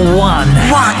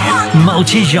 #1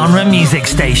 multi-genre music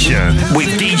station,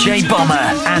 with DJ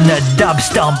Bomber and the Dub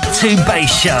Stomp 2 Bass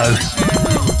Show.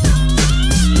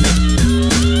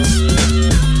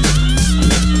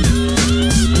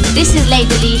 This is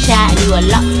Lady Alicia and you are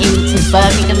locked into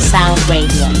Birmingham Sounds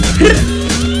Radio.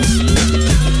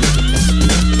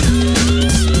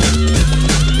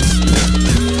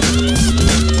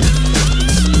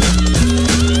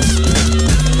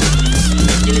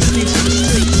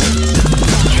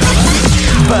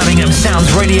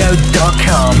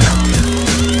 BirminghamSoundsRadio.com.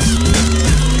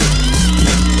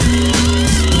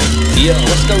 Yeah,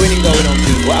 what's going on,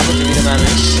 people? What happened to me, the man?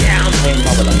 Champagne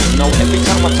bubble. You know, every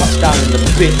time I touch down in the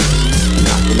bits,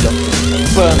 I've been looking at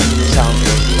Birmingham Sounds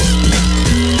Radio.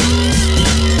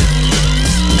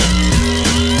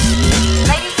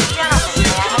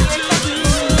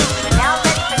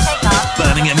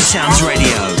 Birmingham Sounds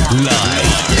Radio, live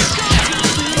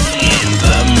in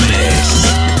the mix.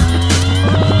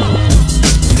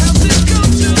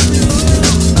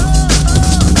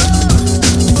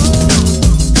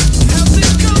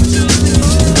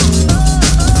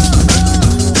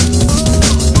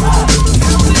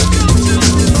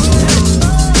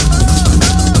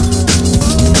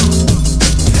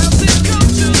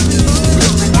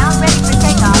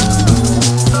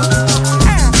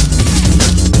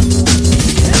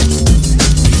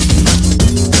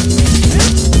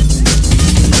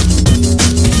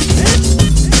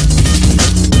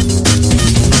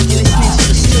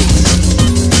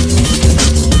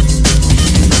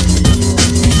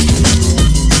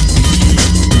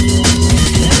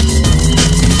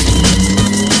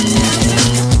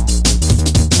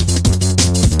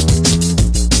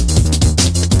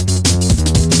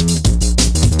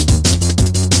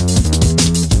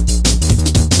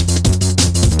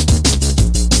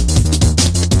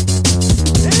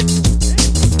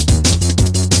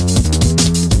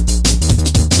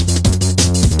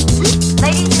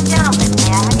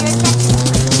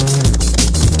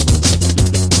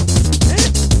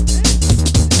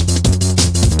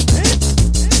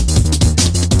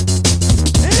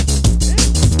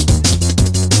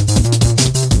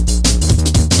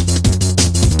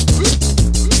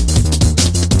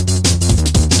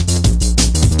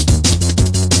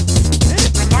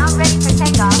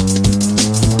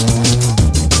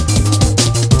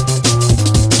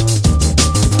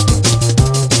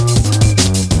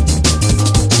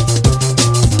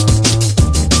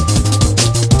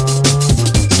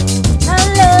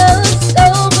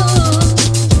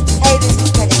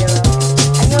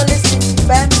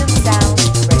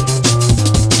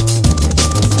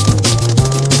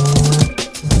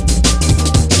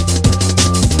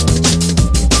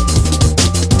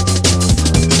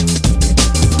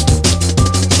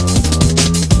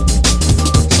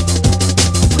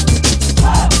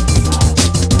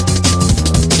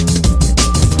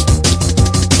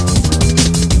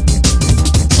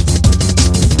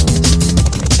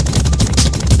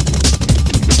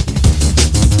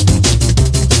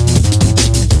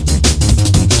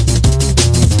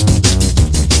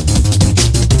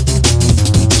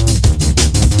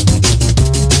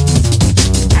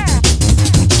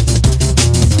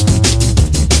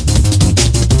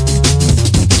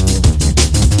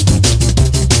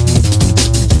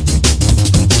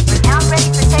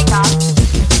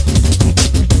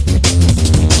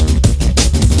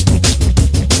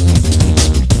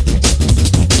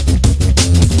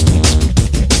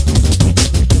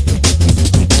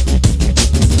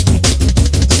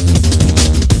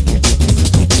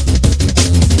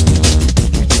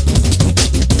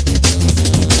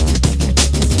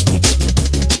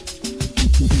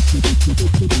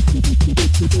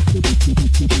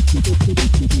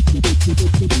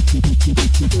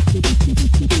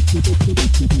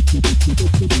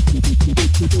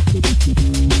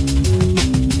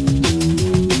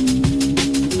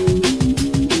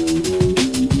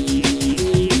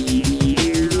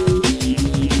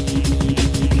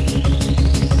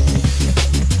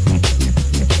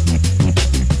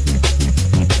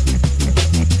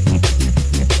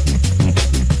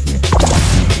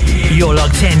 You're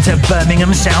locked into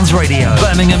Birmingham Sounds Radio,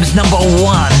 Birmingham's number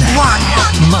one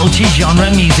multi-genre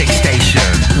music station,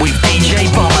 with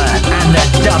DJ Bomber and the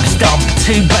Dubstomp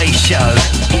 2 Bass Show.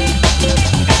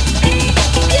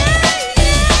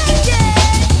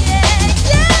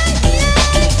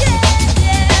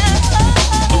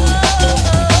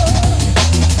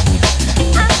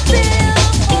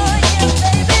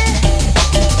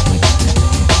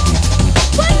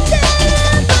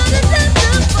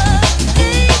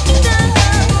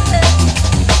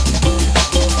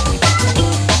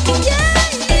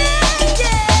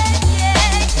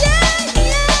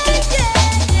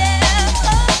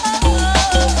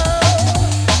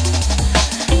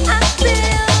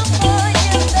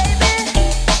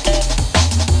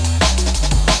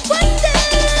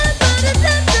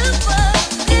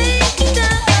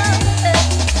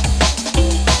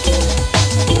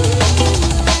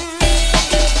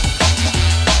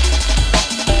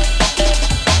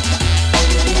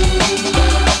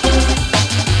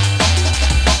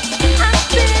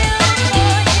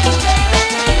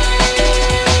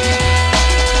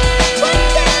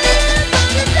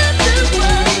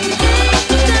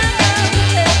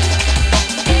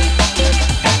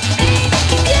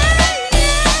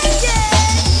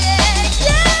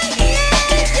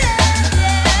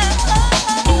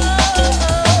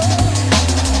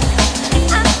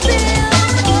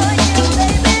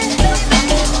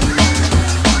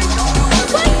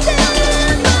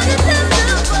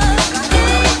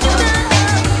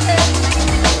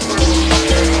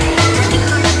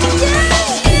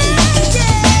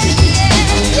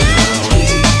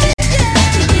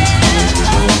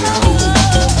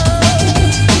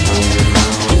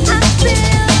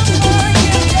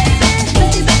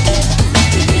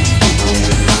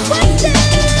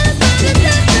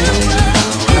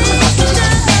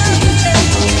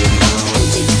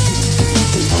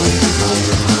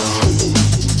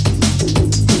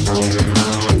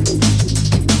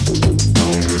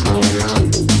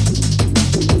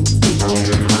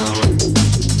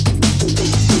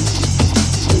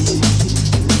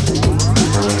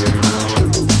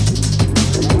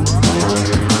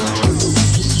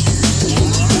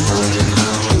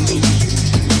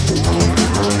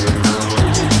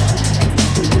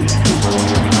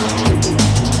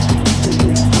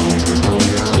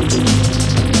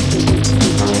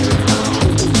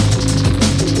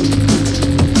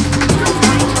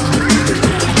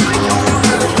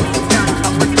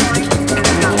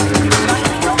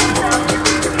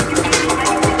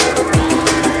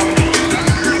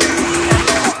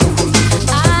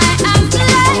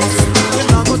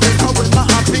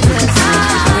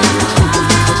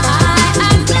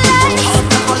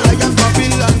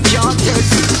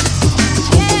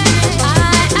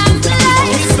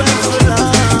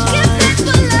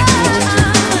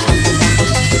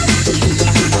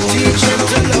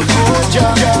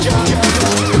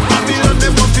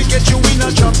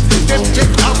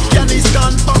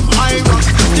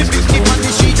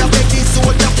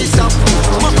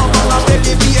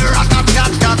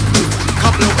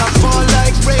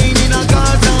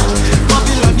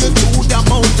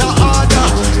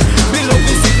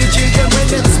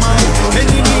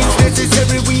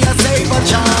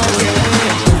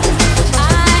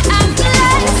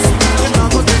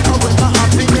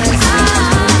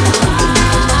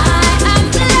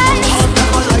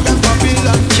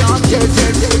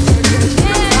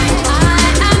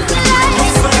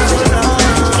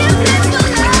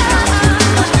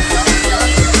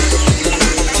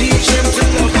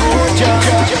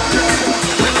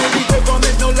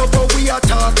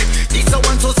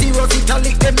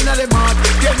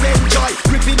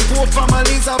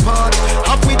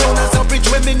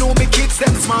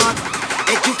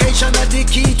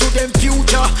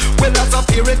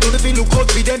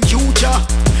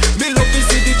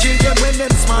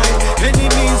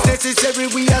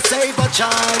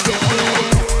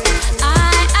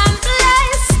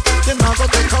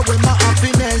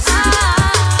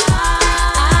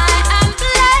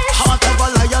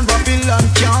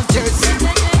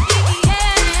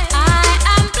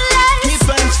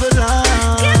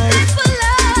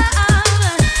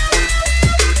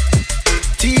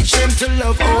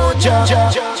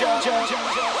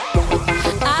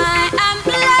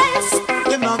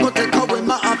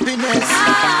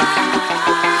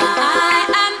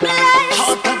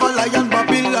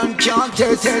 I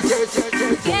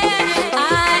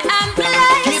am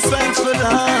blessed. Give thanks for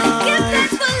life. Give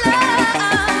thanks for life.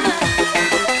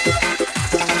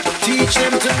 Teach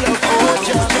them to love all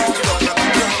Jah.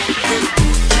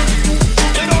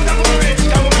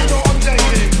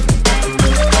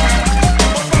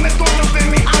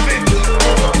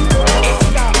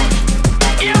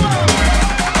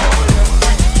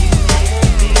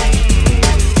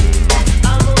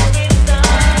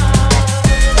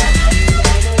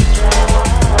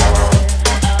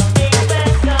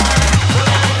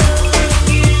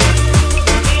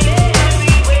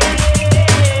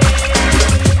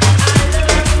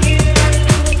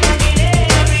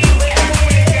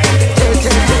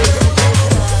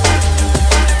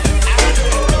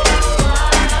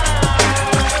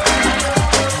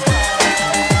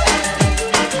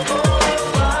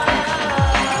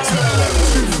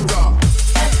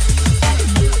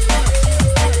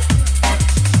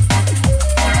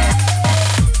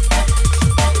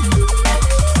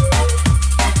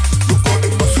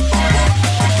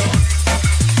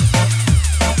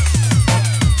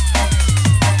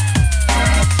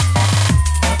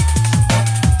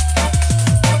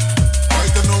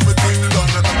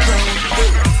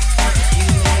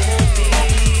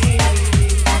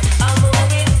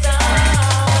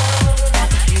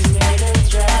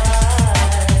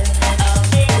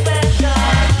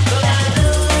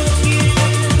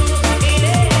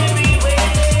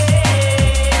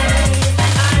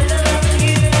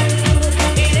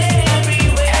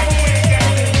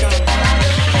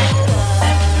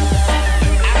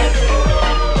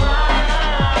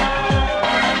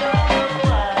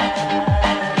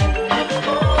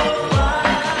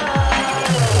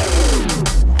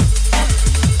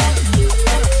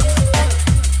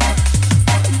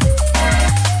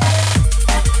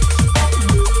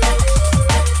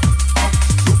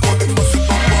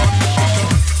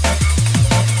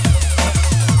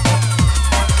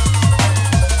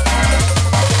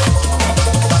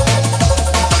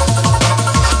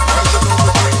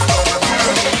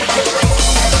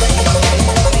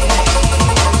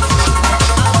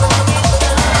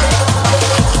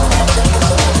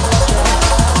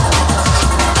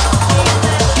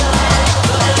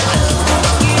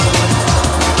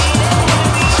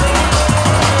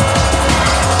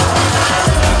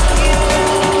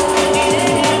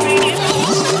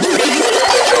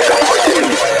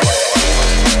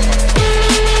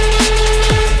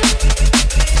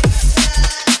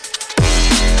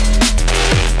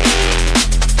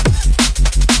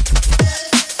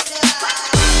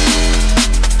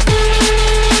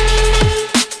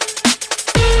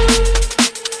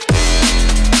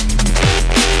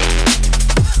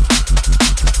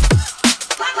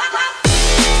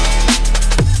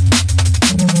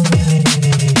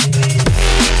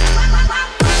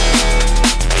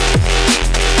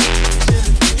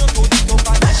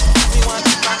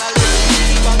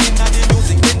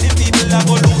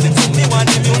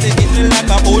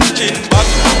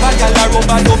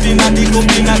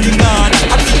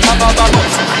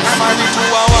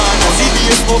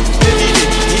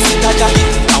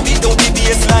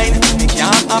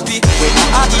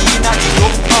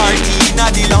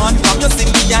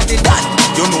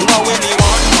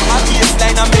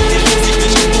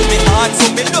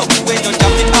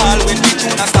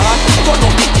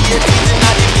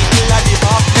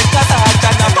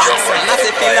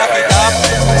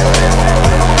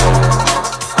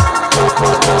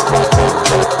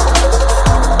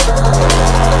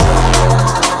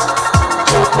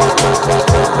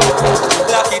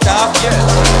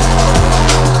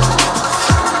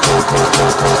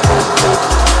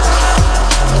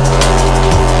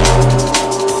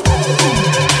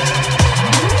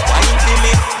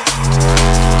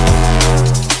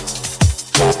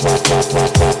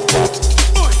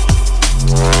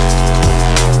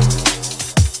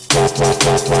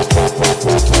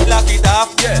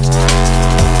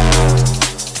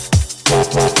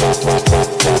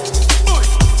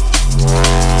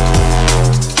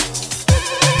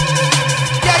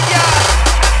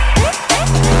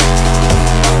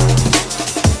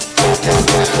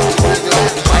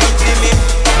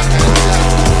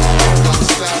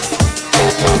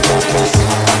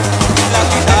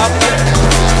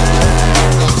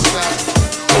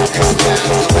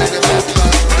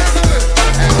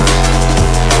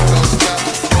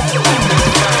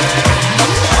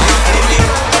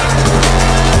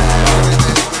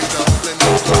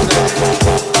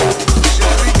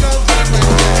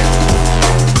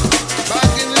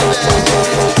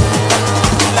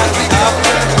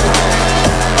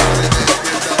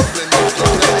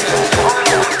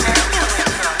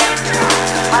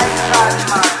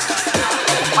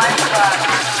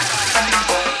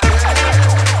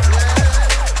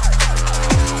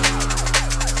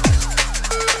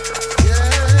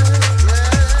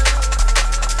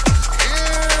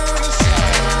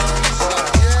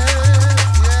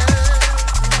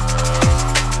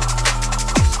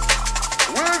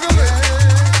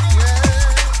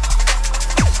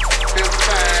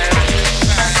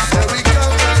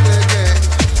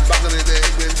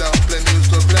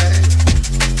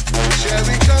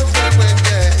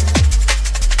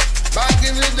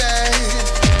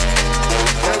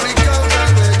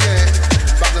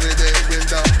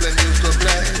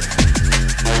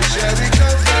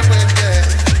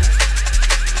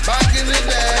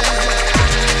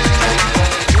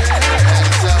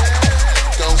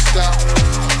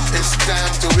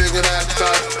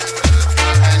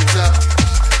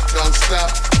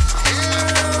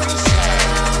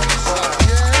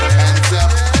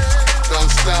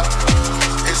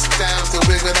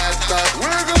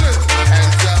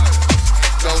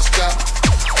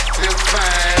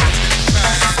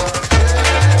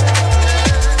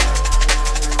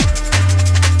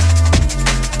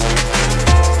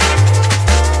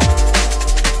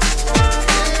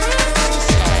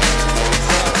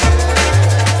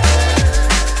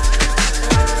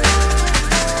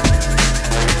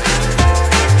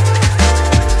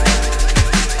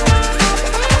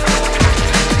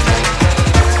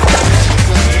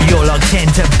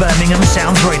 Birmingham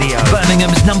Sounds Radio,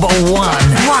 Birmingham's number one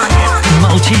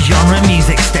multi-genre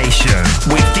music station,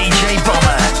 with DJ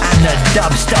Bomber and the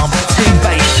Dub Stomp 2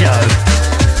 Bass Show.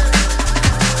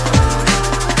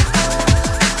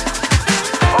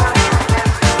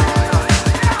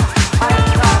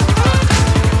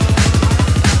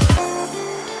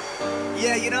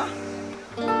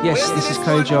 Yes, this is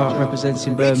Kojar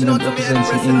representing Birmingham,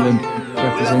 representing England,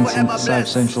 representing South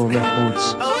Central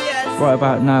Records. Right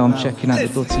about now I'm checking out the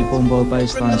Dutty Bumbo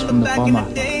bass lines from the Bomber,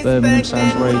 Birmingham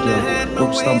Sounds Radio,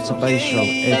 Dub Stomp to Bass Show,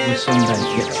 every Sunday,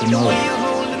 get to know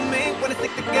it.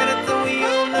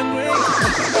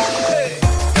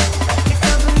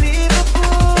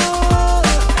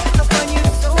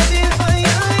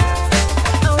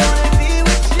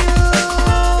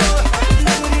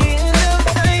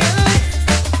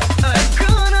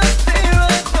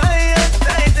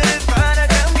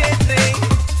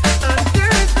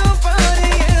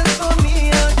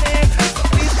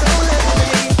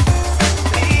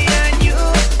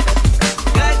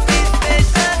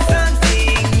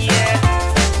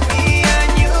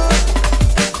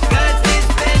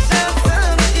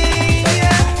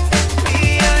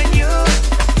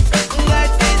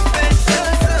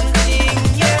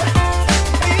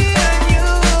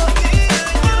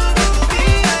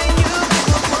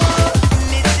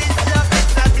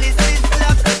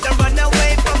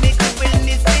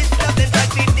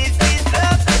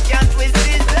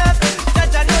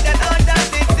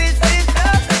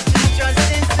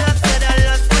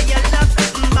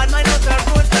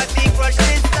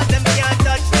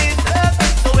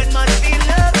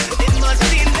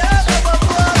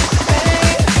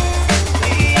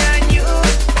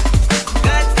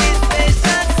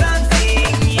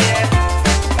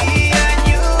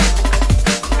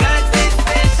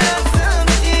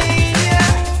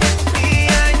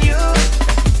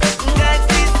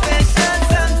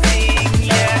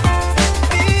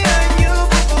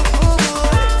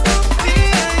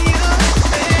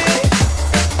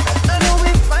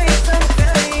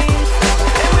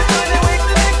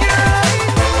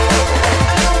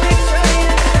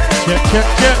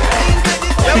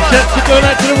 Going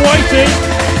out to the Whitey.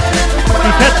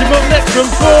 You catch him up next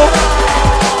from 4.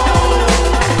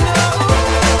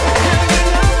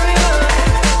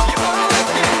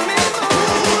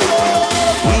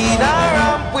 We not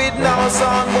ramp with no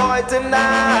song boy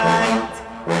tonight.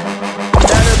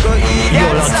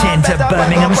 You're locked into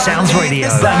Birmingham Sounds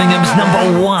Radio, Birmingham's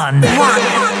number one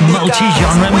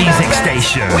multi-genre music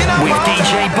station, with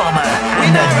DJ Bomber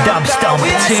and the Dub Stomp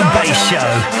 2 Bass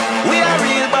Show. We are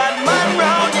real bad man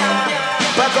round ya.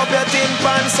 Pack up your tin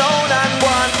pan sound and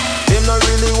one. Them not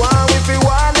really want if we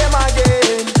want them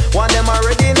again. Want them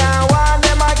already now, want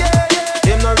them again.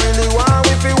 Them not really want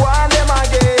if we want them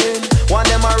again. Want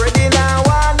them already now,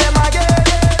 want them again.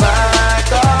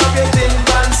 Pack up your tin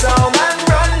pan sound and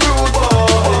run rude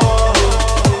boy.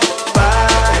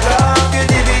 Pack up your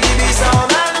dibby sound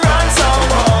and run some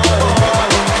boy.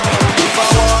 If I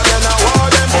war then I war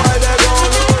them boy they gon'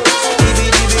 lose.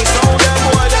 Dibby sound them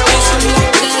boy they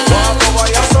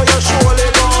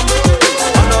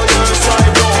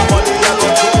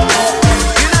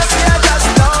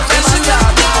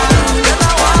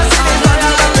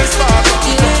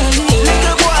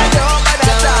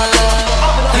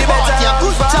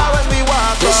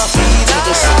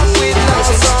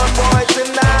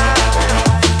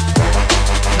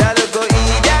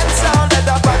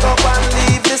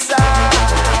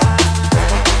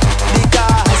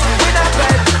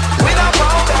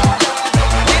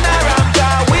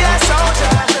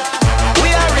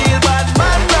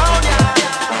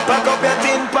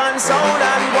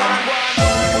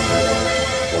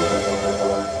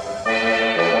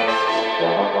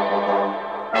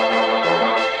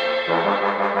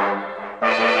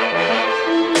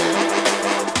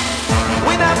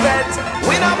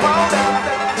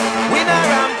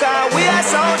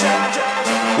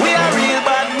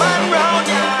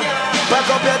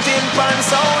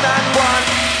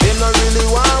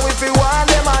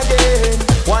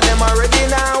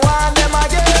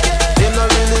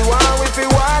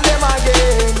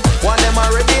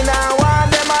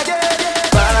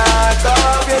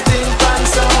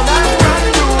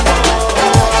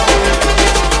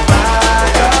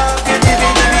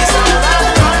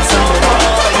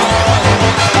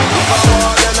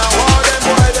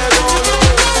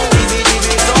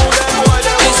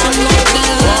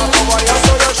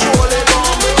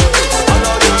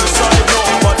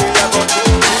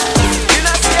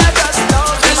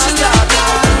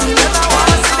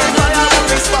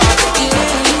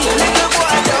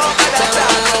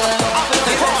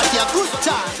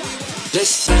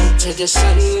till the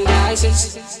sun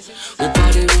rises. We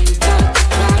party without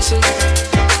prices.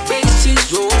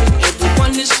 Faces rolling,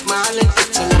 everyone is smiling.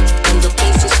 It's a lot and the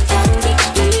place is crowded.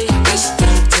 Yeah, let's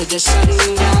dance till the sun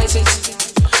rises.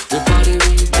 We party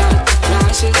without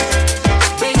prices.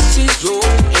 Faces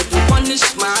rolling, everyone is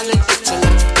smiling. It's a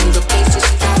lot and the place is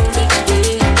crowded.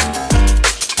 Yeah,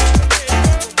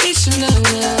 it's a love.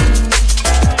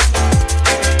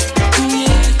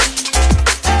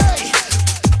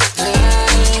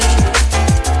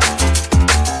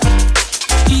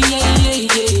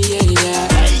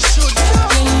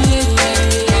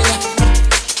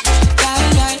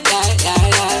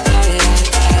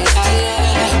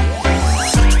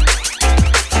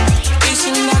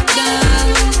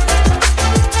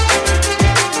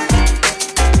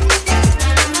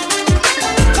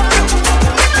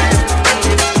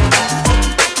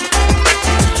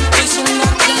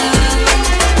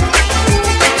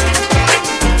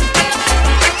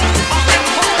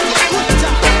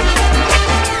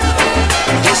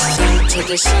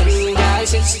 The sun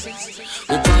rises,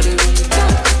 we party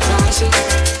without prices.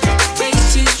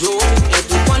 Faces rolling,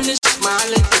 everyone is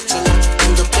smiling. It's a lot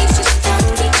and the place is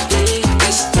crowded. Yeah,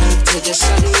 let's dance till the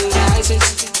sun rises.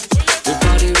 We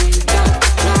party without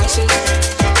prices.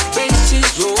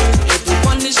 Faces rolling,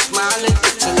 everyone is smiling.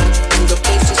 It's a lot and the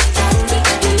place is crowded.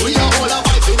 Yeah. We are all a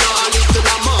vibe in our lift in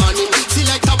the morning.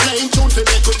 Select a playing tune for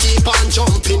make we keep on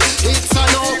jumping. It's a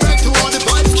no break to all the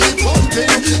vibes keep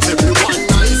pumping. Everyone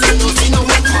nice and us in our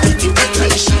fighting the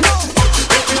tension.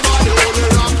 Everybody on the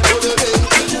rock to the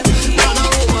beat. Nana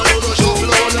woman on the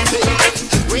shuffle on the thing.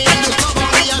 We in the club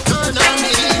and we are turn on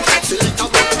the heat. Select a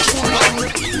bunch of tune and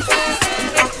repeat.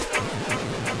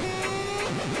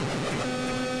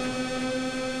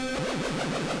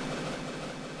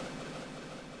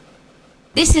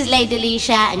 This is Lady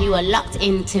Leisha, and you are locked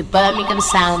into Birmingham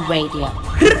Sound Radio.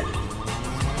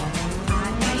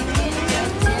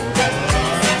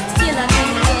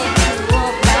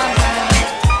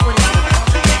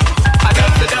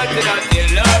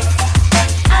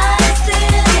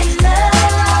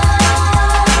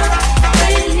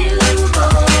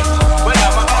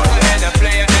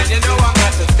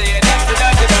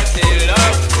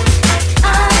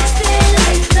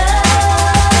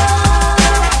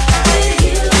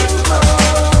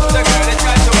 The girl is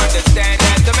trying to understand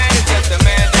that the man is just a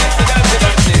man.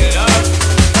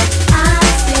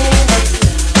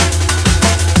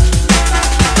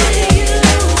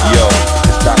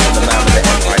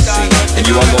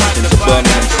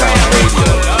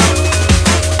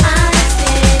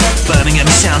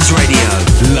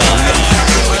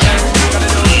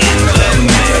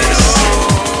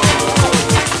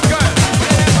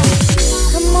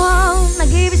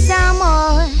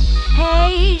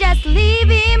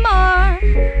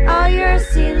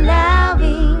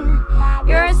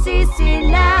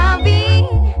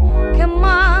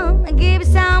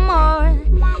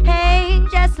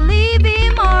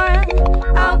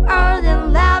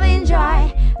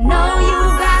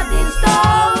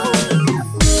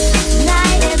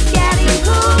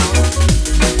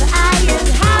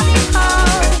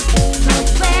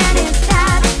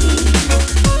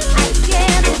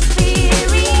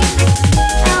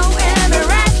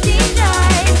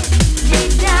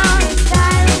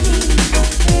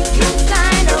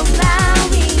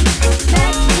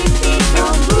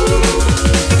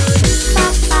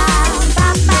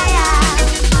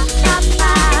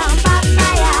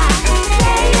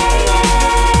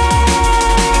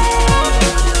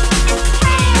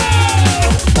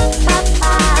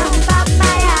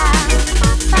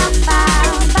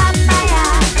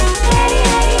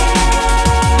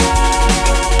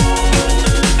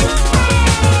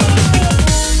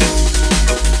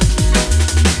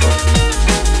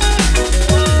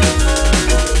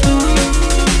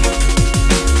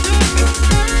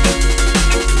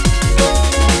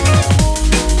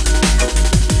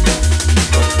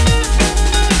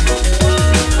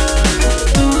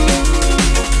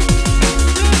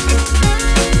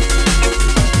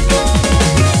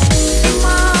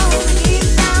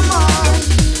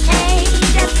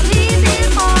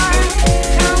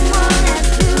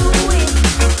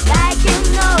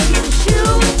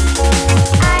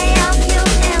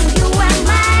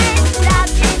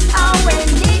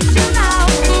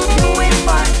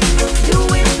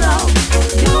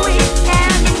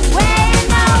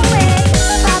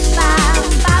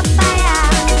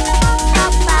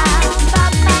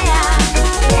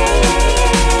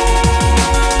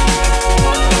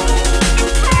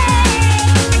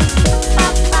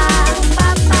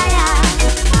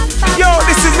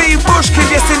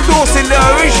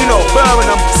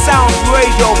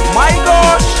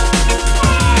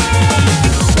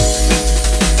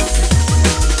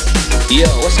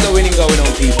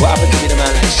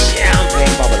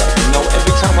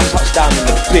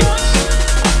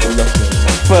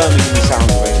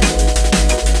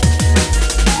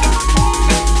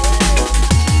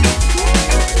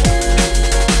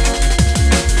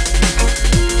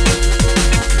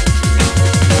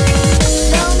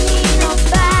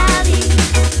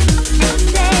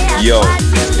 Yo,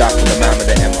 it's Daft the man with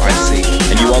the MIC,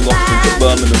 and you are locked into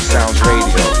Birmingham Sounds Radio.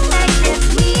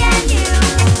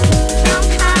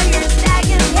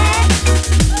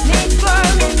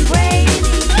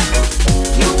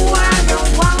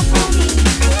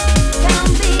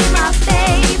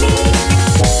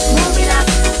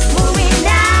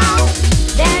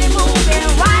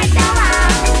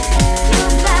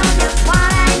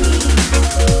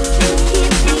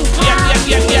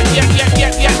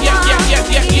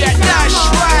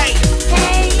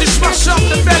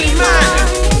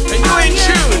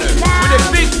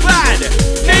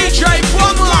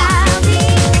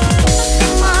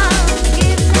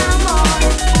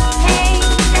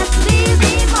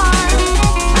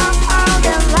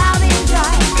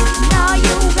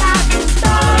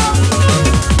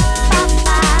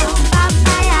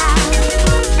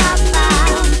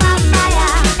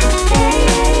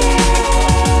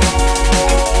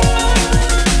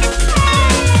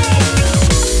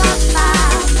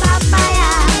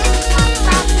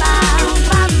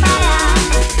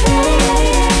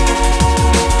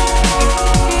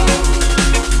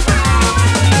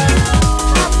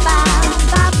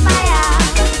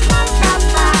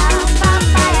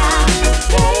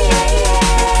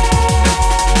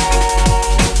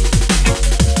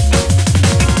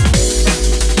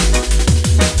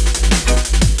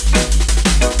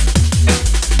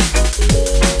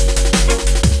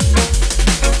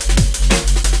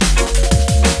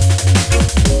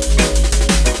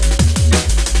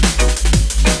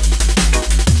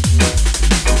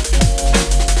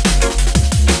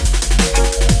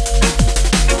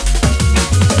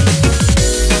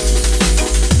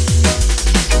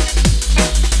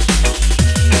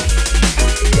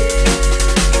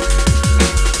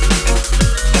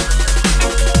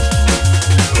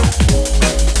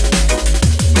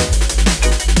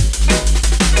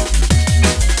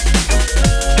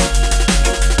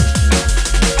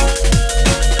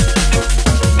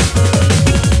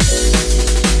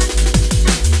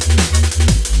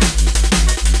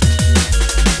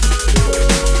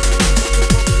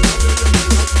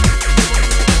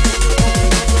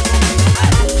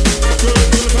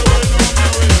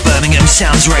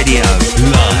 Sounds Radio,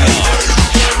 live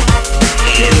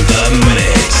in the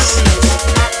mix.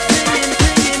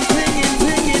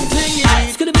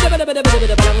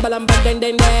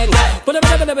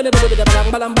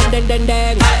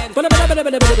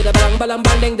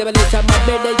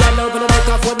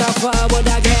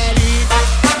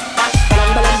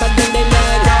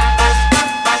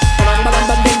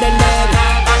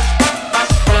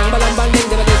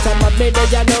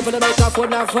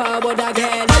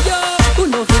 Who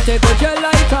knows to take what you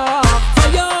like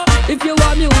fire, if you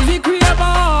want music, create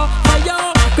more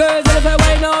fire. Girls, if I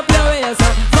wind up your waist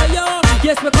fire,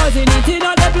 yes, because you need it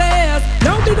on the place.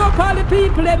 Now big up all the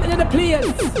people them in the place.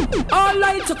 All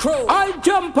lights are crow, all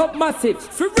jump up massive.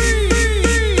 For real.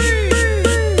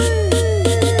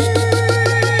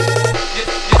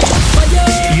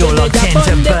 You're locked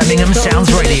into Birmingham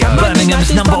Sounds Radio,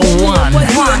 Birmingham's #1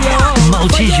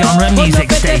 multi-genre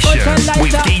music station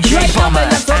with DJ Bomber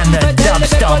and the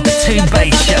Dubstomp 2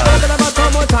 Bass Show.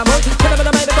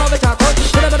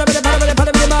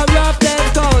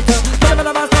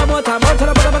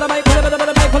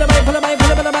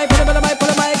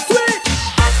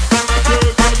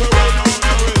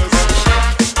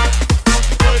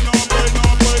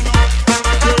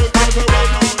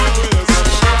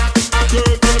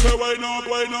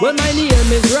 Well, my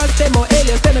name is Rastemo,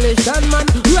 alias Demolition Man.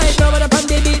 Right now, when I'm on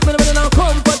the beat, when I'm on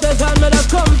competition, when I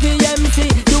come to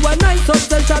MC, do a nice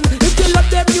obsession. If you love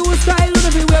them new style,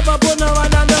 if you ever put no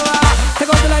one on the wall, take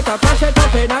out the light and flash it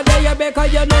up in a day, you because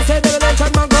you know, say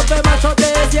Demolition Man, come for my shot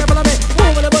this, yeah, follow me.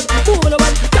 Move on the butt, move on the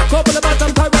one, jack up on the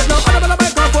bottom, cause right now, all of the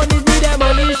microphone is the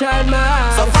Demolition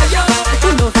Man. So fire,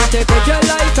 you know, if you take out your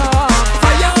light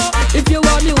fire, if you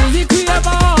want music, create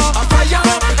more fire,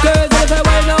 girls, if you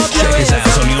wind up your Check us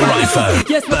out on your iPhone,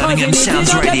 yes, Birmingham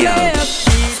Sounds Radio.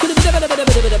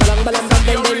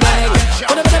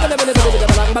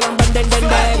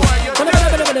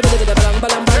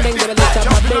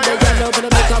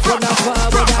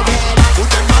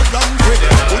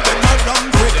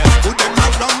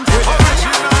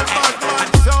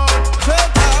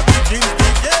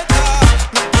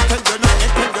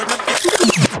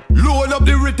 Load up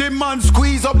the rhythm and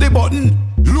squeeze up the button.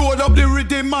 Load up the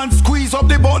rhythm and squeeze up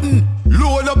the button.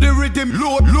 Load up the rhythm,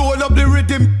 load up the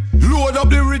rhythm. Load up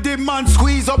the rhythm and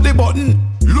squeeze up the button.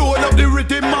 Load up the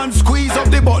rhythm and squeeze up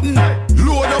the button.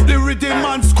 Load up the rhythm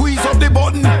and squeeze up the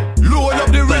button. Load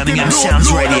up the rhythm, load up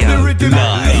the rhythm.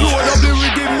 Load up the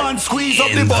rhythm and squeeze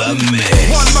up the button.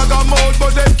 One bag of mouth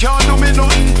but them can't do me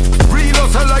nothing. Real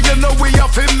hustle like you we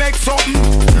have to make something.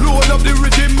 Load up the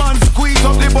rhythm and squeeze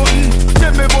up the button.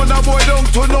 Then me burn a boy down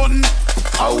to nothing.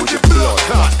 How the blood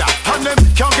clot that? And them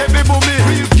can't get me boomy.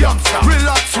 Real gangsta.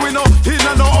 Relax, we no in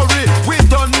a no hurry. We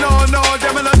don't know,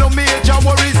 them and no major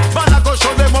worries. Man, I go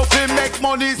show them how to make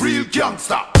money. Real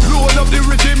gangsta. Load up the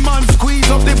rhythm and squeeze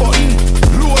up the button.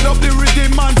 Load up the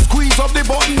rhythm and squeeze up the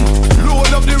button.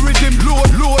 Load up the rhythm,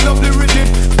 load up the rhythm.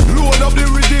 Load up the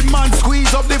rhythm and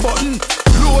squeeze up the button.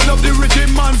 Load up the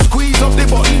rhythm and squeeze up the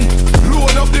button.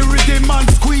 Load up the rhythm and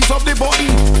squeeze up the button.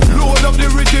 Load up the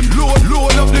rhythm,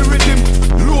 load up the rhythm.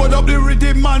 Load up the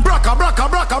rhythm and braka, braka,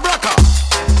 braka, braka.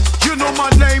 You know my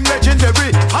name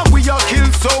legendary. And we are kill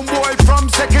some boy from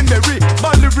secondary.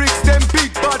 My lyrics them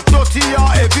big but dirty or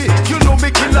heavy. You know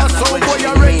me kill a some boy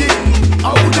already.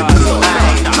 How the blood?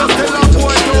 Just tell a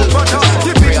boy don't braka.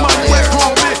 The big man will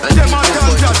grow me. Them a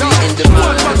ganja.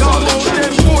 One braka about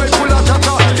them boy full of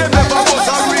tata. Them never was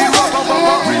a real rapper,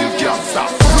 real gangsta.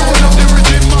 Load up the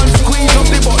rhythm and squeeze up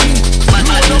the button.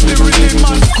 Load up the rhythm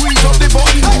and squeeze up the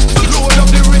button. Load up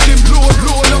the rhythm,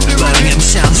 load up the rhythm. Birmingham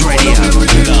Sounds Radio.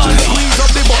 Squeeze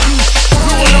up the button.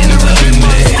 Load up the rhythm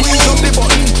and squeeze up the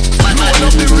button. Load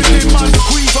up the rhythm and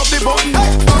squeeze up the button.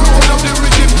 Load up the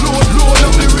rhythm, load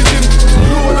up the rhythm.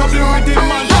 Load up the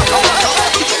rhythm and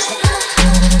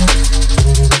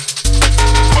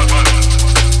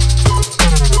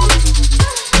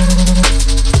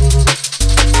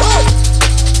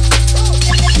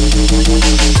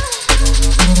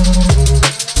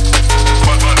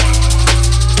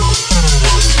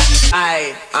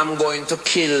I'm going to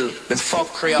kill the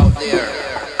fuckery out there.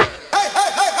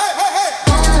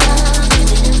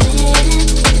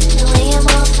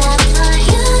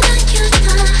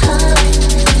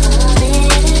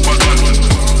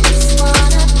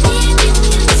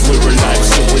 We're alive,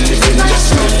 so we're living,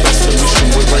 let's live, that's the mission.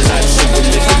 We're alive, so we're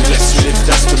living, let's live,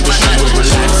 that's the mission. We're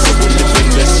alive, so we're living,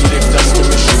 let's live, that's the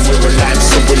mission. We're alive,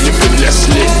 so we're living, let's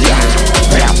live, yeah.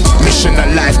 Mission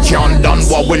alive, can't done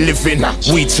while we're living.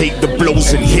 We take the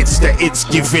blows and hits that it's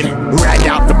giving. Ride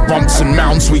out the bumps and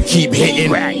mounds we keep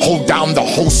hitting. Hold down the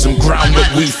wholesome ground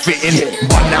that we fit in.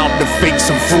 Burn out the fakes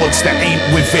and frauds that ain't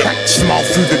with it. Smile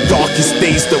through the darkest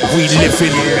days that we live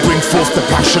in. Bring forth the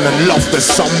passion and love that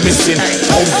some missing.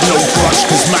 Hold no grudge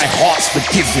cause my heart's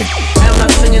forgiving. I'm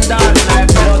not singing dark life,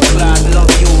 blood clot,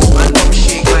 love you. And come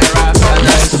shake my rasta.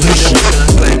 That's the mission. And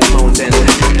climb the mountain.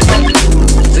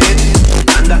 See it?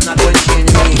 And that's not what change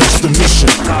me. That's the mission.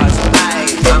 Cause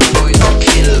I'm going to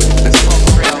kill the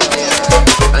fuckery out there.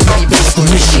 And keep that's the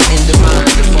mission. In the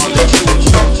mind before the truth.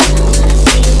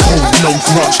 Hold no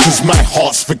grudge cause my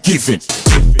heart's forgiving.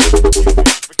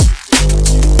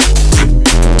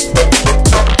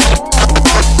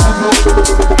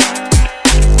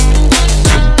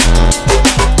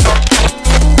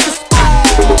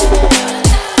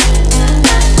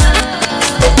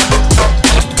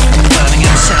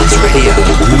 Birmingham Sounds Radio.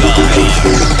 Live.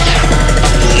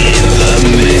 In the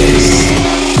mix.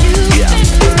 Yeah.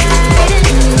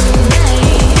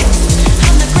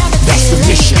 That's the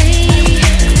mission.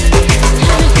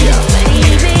 Yeah.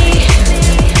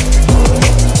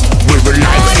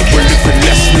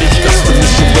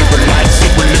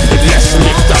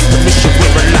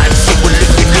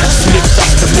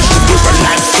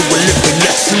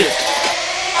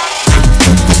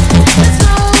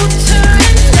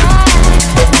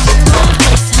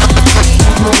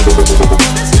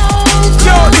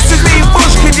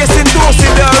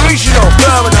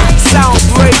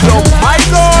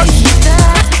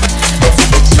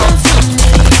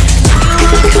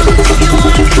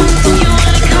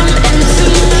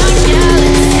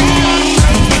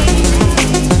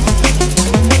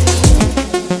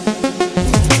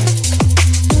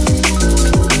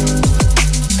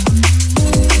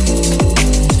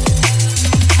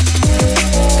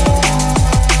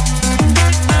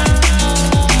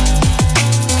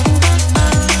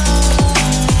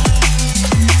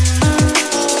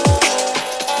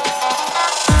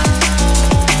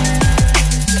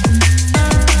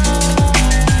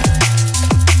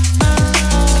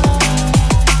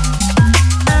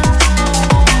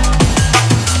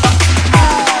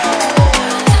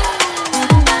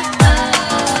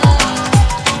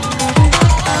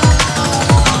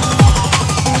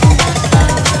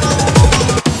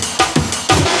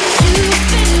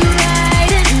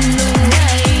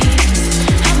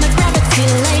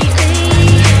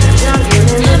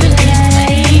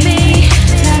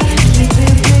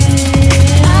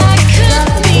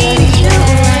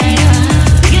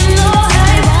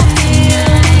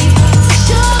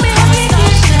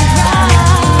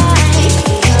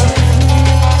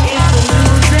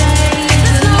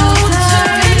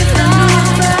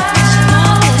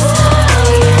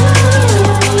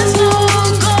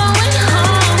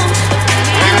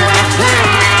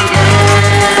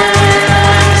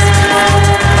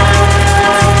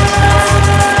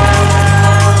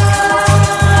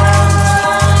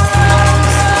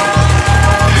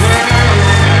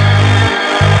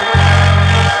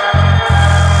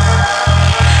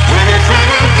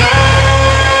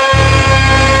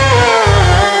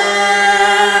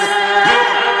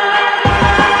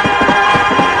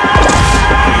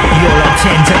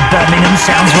 locked into Birmingham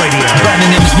Sounds Radio,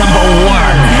 Birmingham's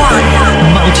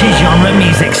 #1 multi-genre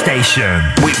music station,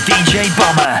 with DJ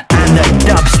Bomber and the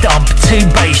Dub Stomp 2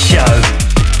 Bass Show.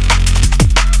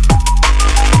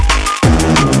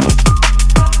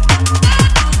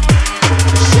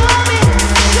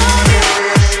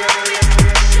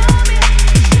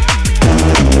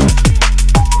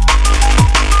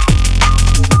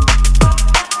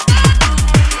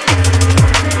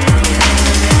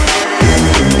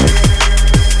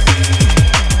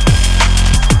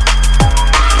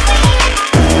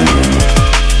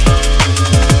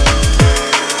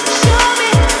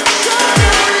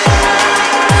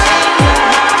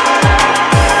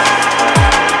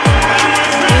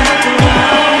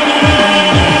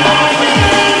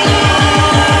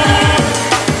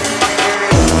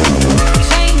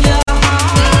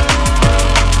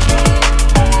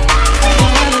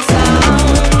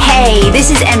 This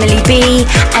is Emily B,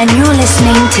 and you're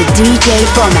listening to DJ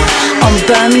Bomber on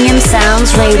Birmingham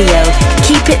Sounds Radio.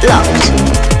 Keep it locked.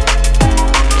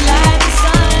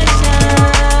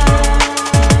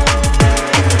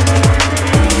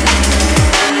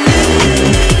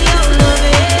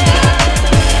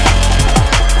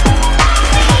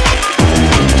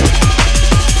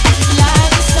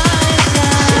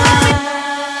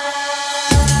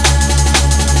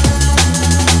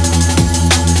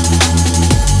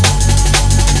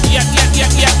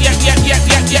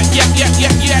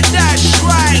 Yeah, that's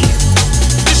right.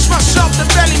 It's myself, the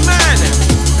Belly Man,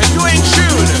 and you in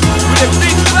tune with the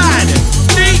big bad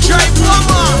DJ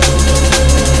Bomber.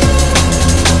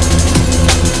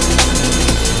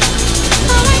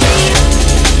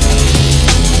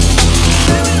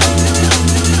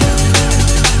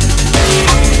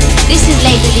 This is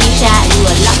Lady Leisha, and you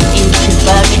are locked into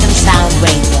Birmingham Sound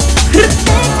Radio.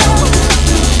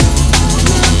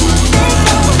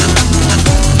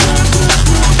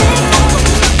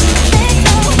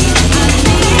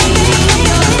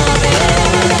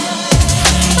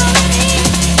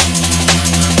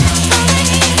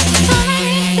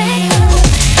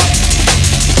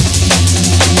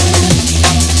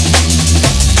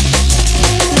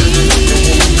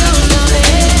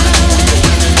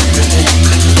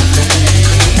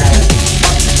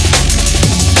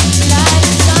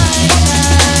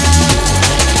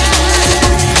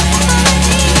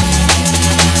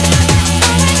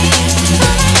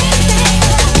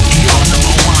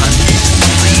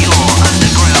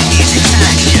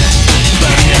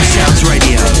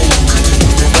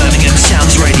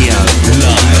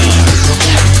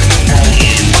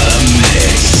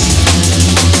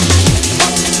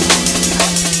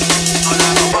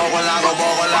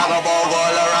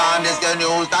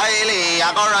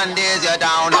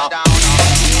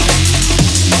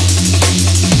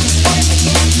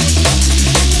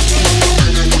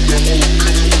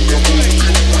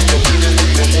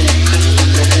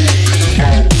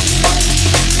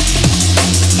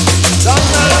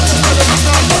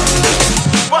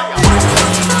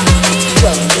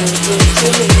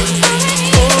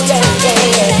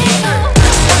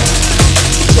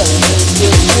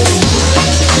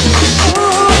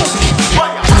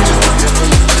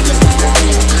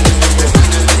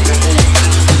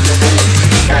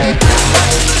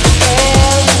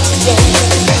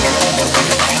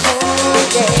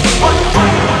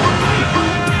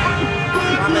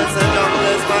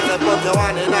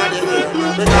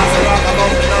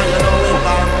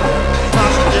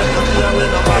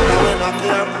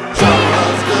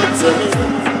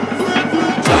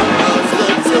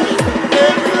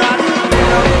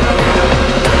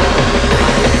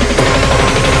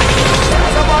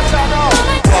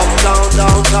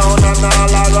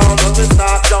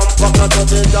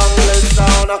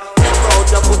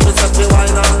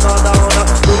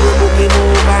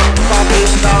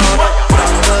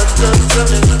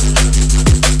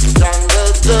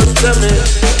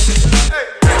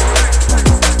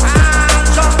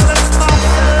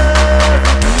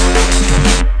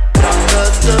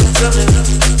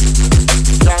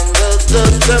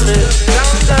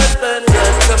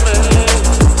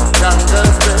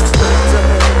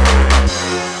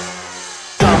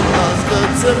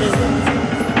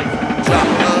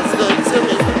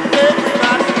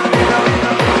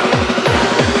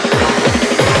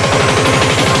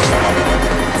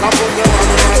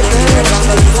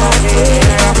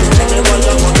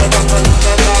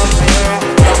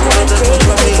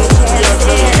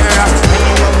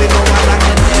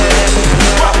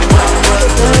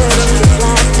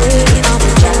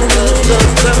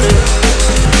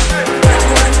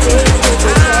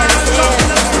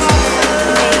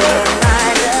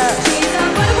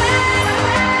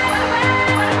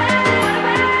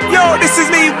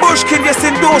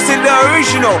 Introducing the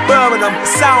original Birmingham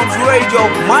Sounds Radio.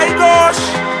 My gosh!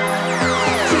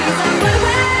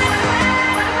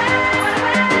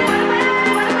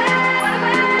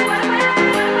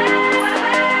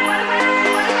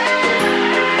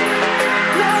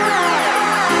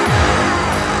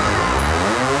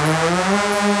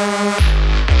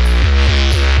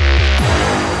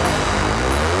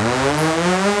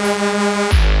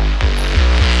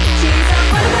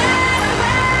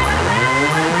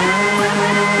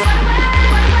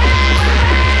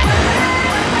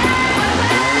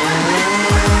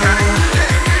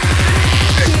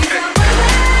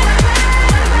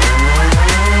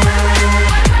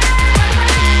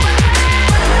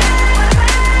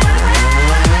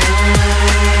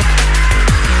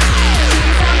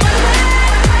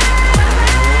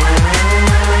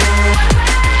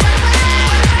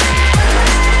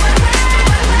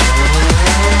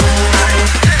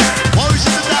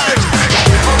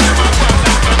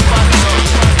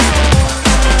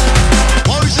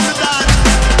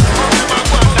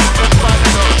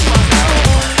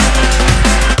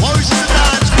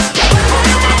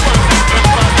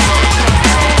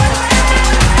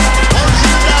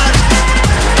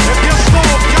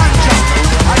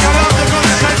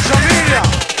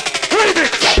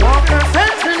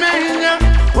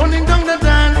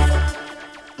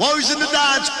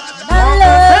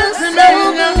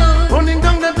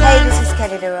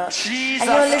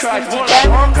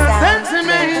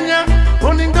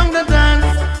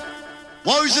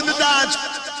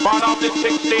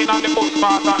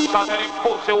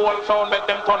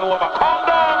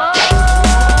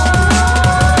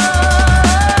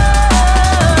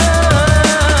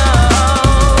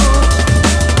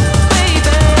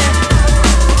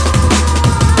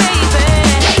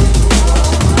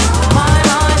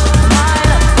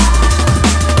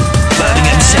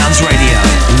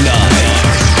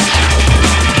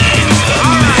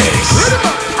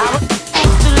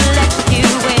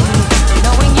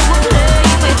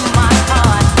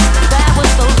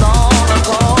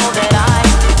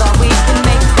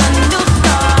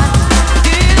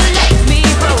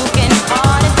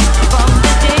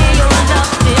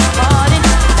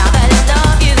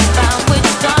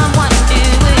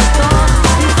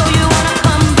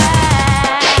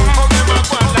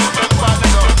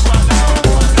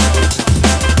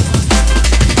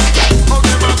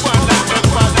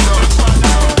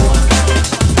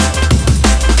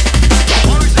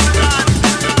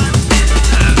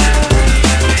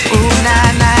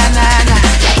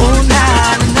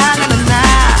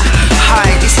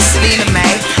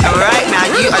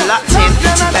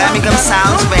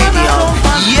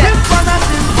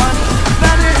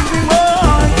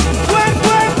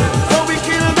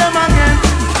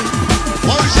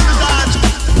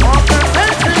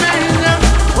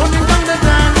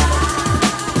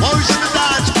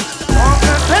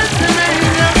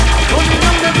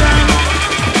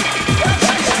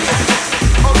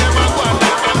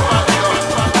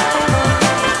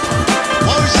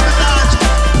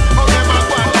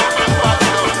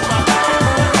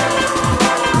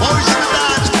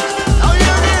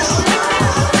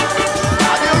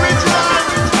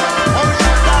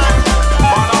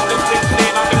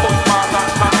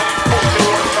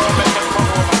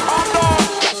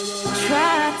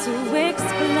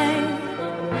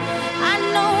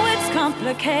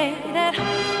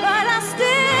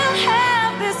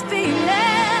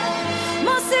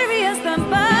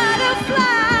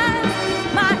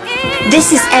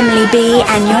 This is Emily B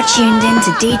and you're tuned in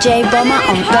to DJ Bomber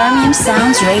on Birmingham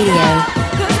Sounds Radio.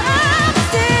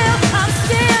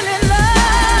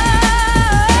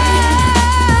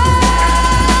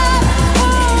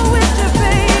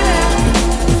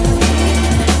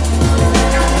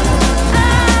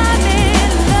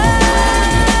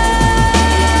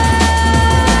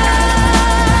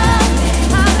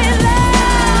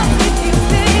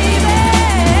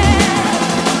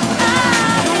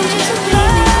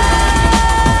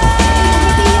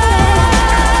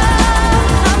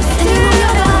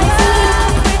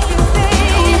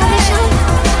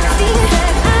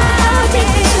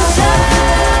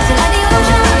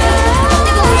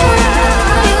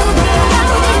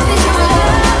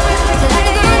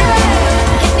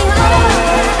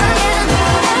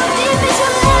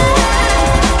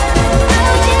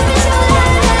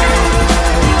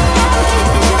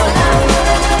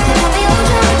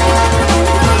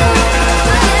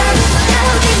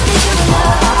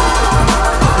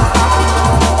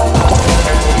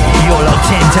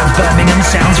 Birmingham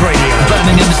Sounds Radio,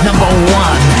 Birmingham's #1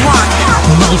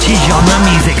 multi-genre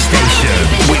music station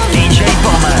with DJ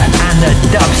Bomber and the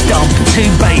Dub Stomp 2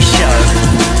 Bass Show.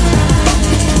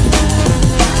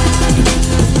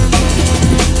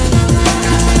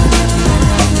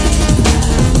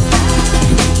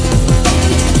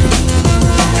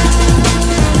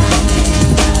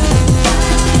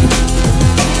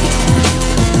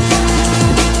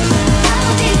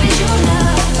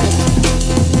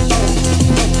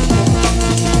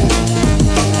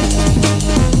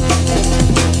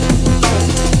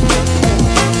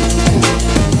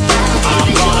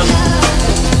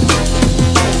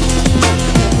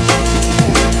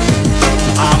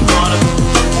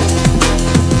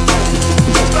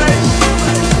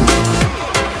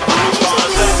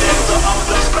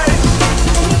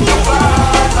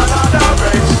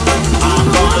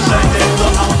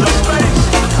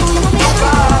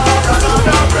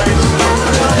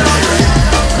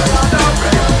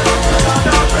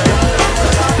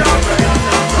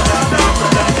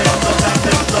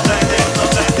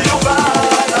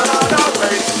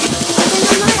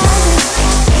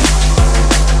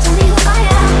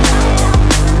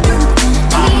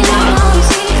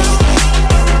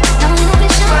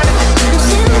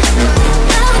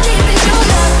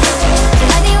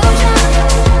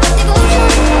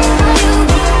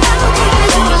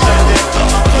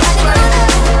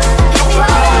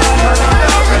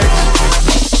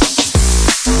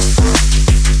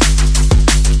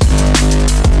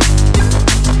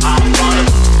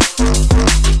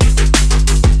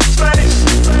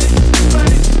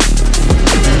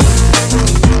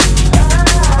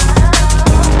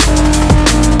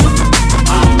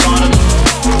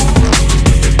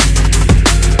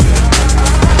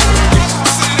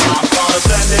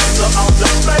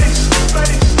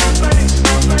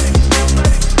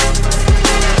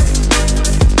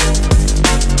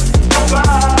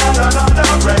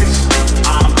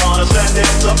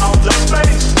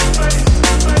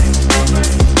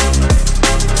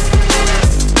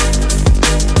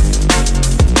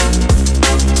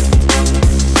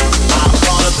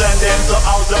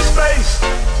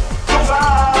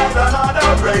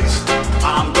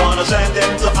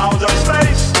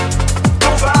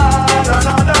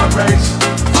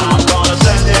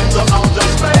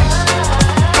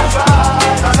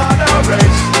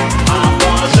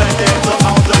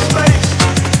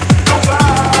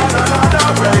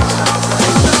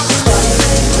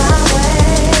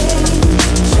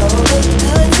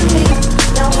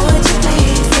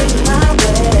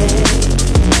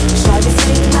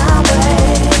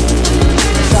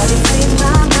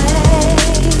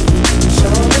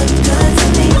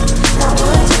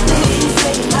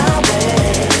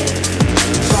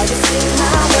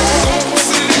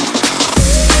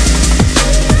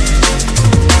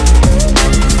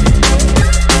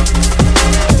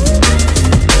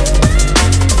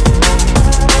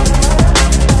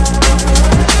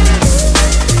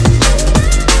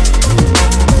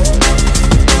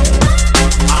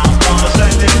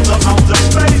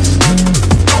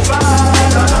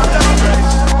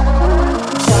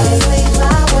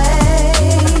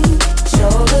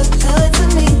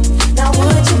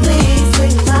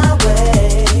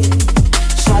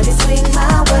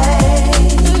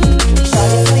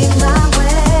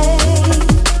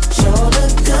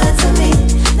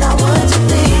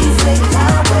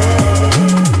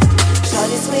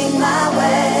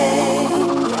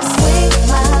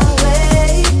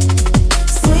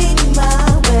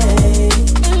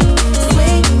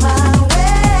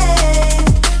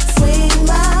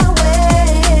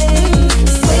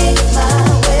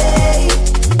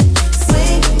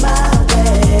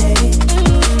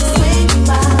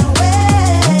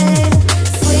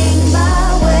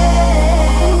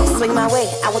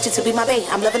 you to be my bae.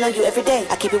 I'm loving on you every day.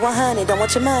 I keep it 100, don't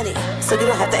want your money, so you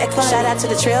don't have to act funny. Shout out to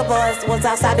the trail boys, the ones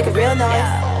outside making real noise.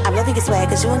 I'm loving your swag,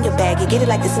 cause you in your bag. You get it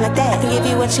like this and like that. I can give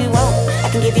you what you want, I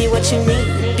can give you what you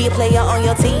need. Be a player on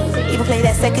your team, even play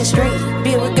that second string.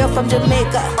 Be a real girl from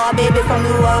Jamaica, or baby from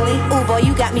New Orleans. Ooh boy,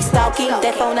 you got me stalking,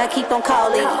 that phone I keep on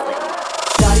calling.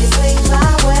 Shawty swing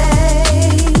my way,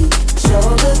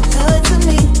 sure look good to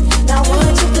me. Now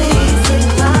would you please swing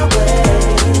my way?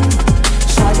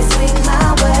 Shawty swing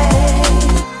my way,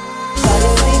 shawty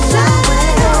swing my way.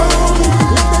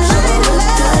 Let the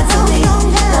light look good to me.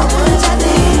 Now would you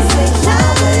please swing my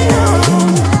way?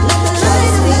 Let the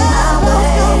light swing my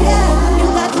way. You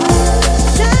got to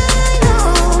shine on.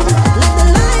 Let the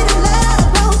light of love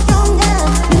grow stronger.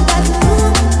 You got to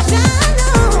shine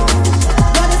on.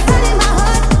 You're the sun in my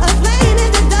heart, a flame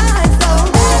in the dark. So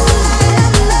let the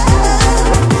light of love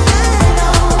shine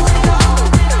on.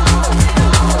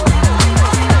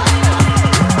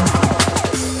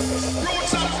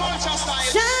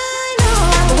 Shine on.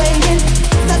 I've been waiting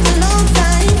such a long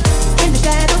time in the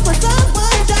shadows for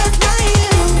someone just like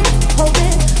you.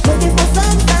 Hoping, looking for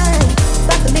some sign.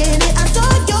 But the minute I saw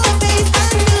your face, I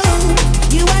knew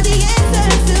you are the answer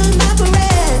to my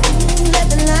prayer. Let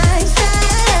the light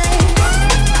shine.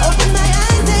 Open my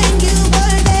eyes and you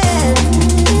were there.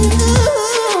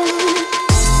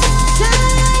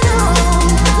 Shine on.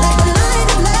 Let the light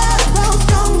of love grow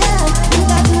stronger. You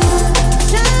got to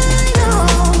shine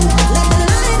on. Let the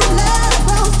light of love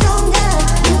grow stronger.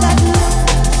 You got to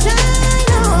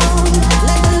shine on.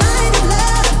 Let the light of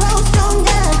love grow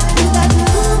stronger. You got to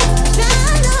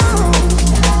shine on.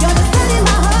 You're the sun in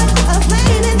my heart, a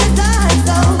flame in the dark.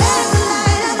 So let the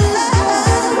light of love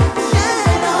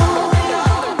shine on.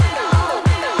 Shine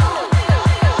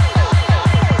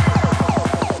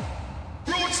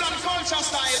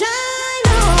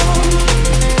on.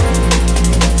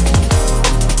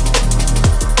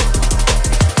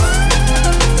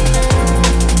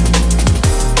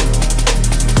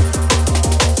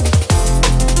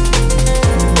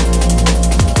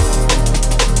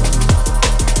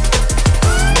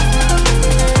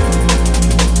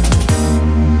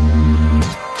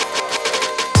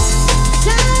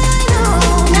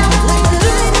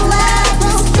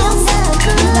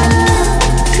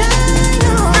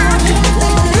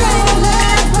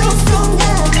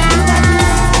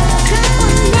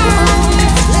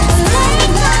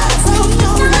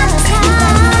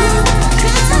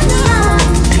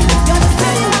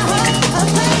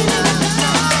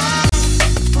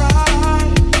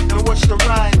 Now what's the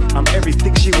rhyme? I'm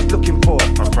everything she was looking for,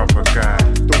 a proper guy.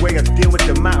 The way I deal with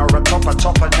the matter, I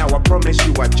top her now. I promise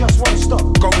you, I just won't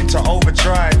stop. Going to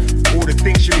overdrive. All the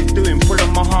things she was doing,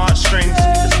 pulling my heartstrings.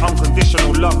 It's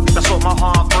unconditional love, that's what my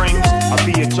heart brings. I'll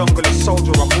be a jungle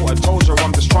soldier, I thought I told you.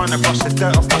 I'm just trying to brush the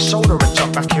dirt off my shoulder and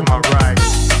jump back in my ride.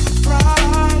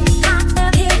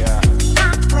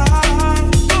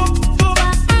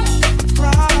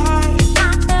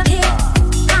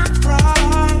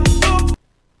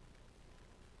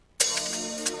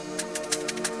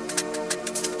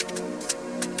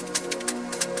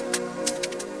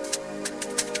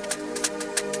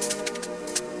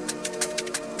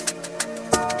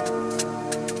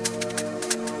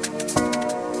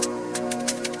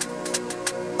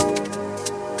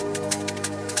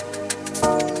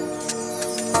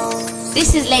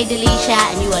 This is Lady Leisha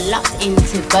and you are locked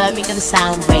into Birmingham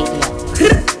Sound Radio.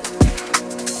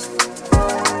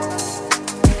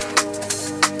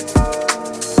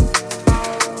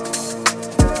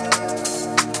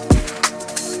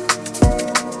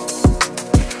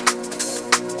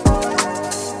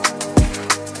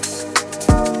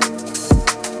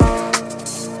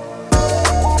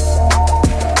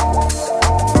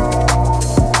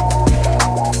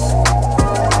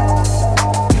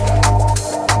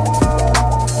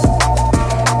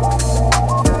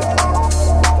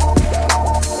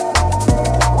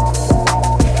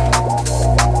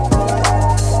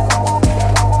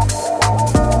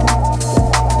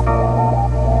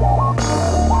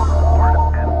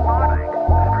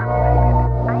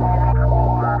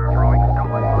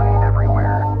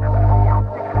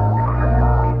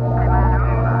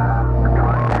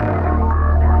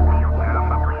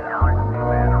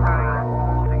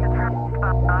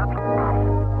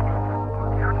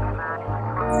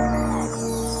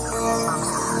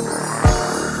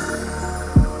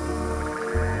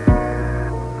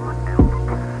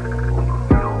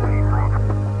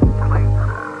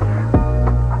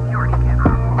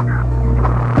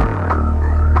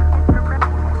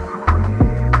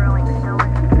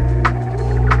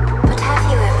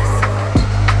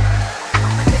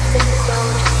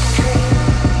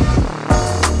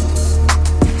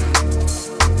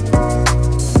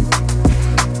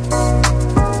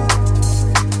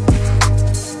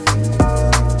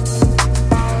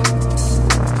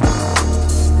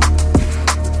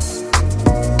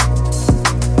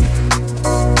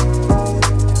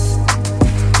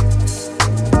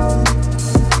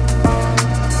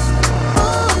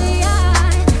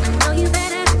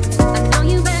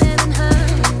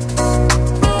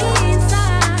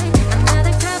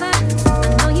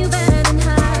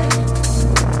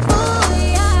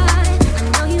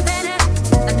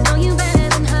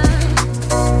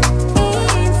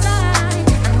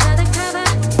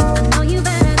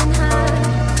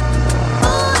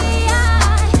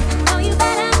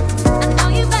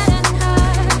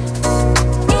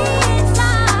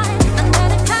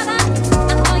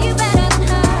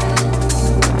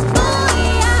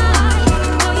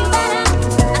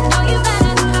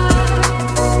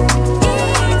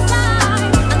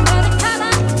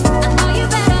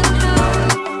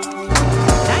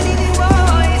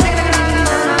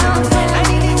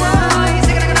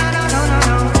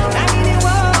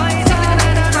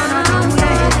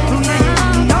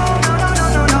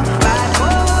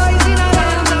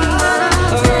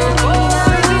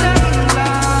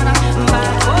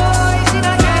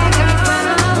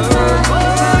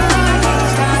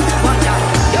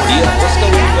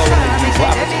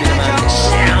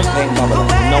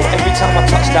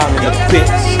 down in the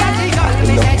pits,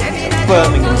 in the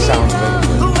Birmingham Sounds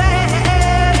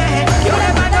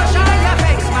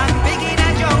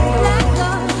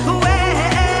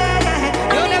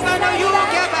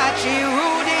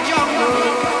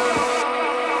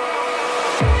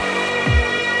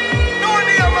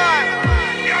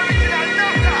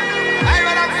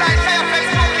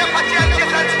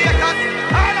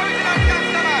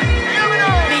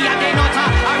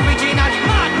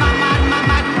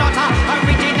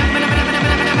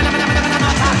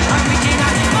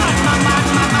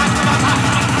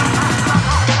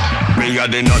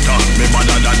Radio. The nutter, me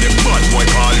better than the bad boy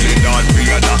calling Darth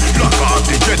Vader. Block off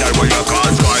the Jedi where you call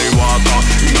Skywalker.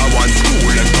 In a one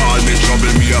school and call me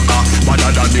troublemaker.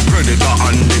 Better than the Predator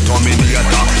and the Terminator.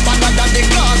 Better than the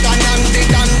Gorgon and the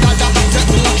Dandada. Let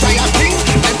me try a thing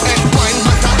and then find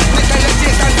matter. The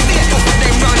television and status and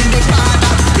them run the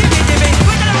border. Give me,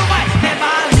 put it on my never.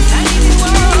 I need the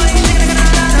world, I need the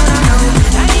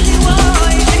world, I need the world,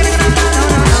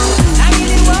 I need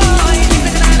the world.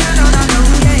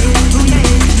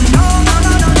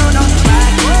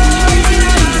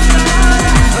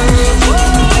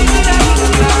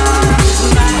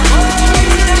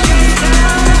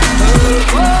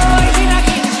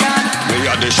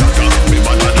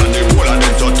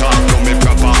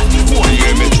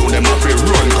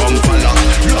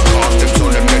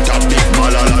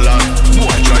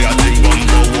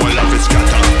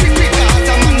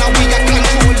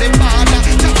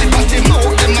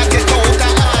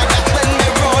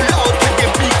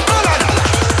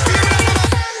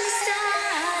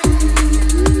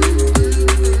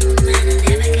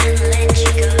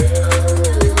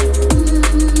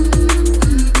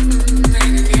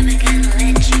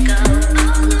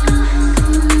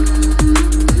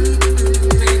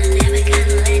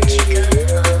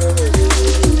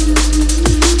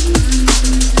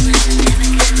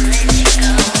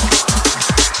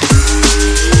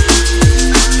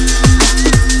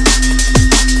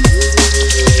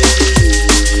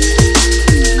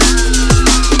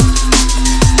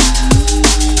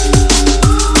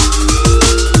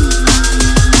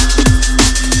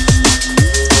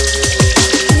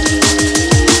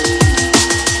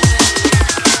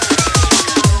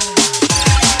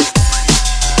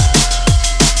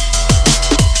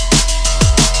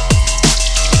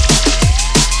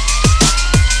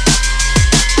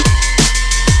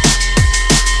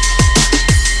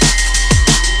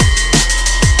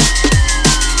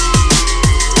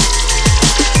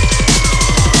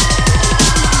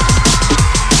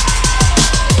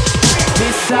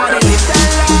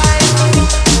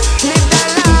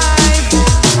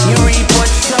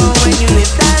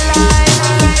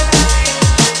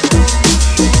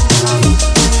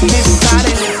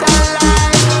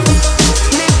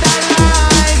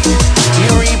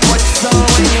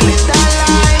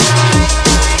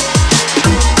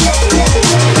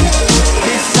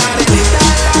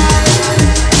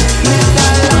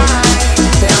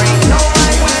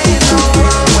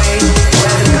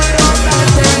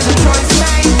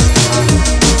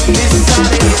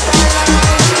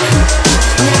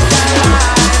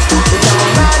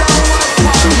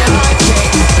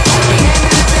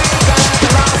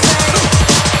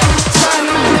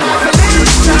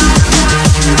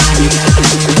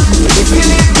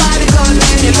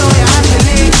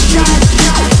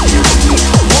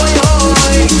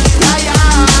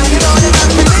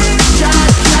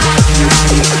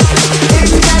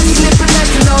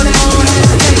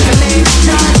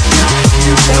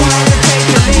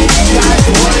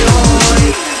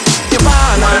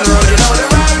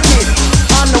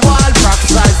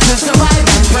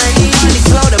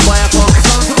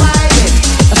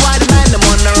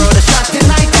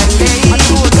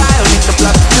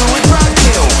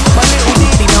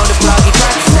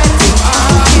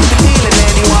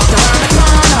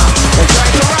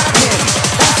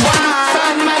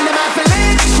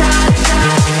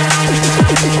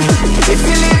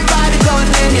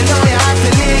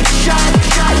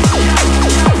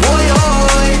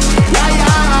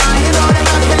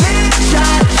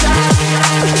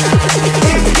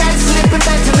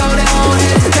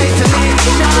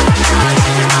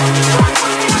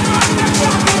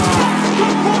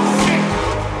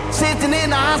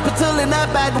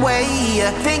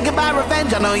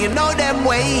 know you know them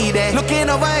way there. Looking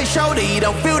over his shoulder, he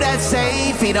don't feel that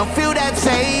safe, he don't feel that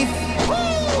safe.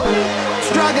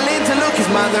 Struggling to look his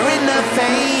mother in the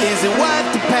face. Is it worth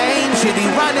the pain? Should he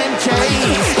run and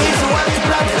chase? Is it worth the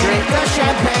blood to drink the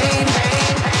champagne?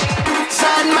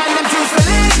 Son, man, them choose for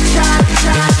lick, shot,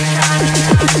 shot, shot.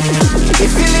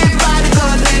 If you live by the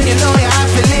gun, then you know you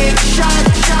have to lick, shot,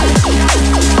 shot.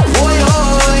 Oi,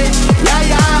 oi,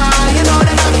 yeah, yeah, you know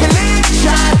them have to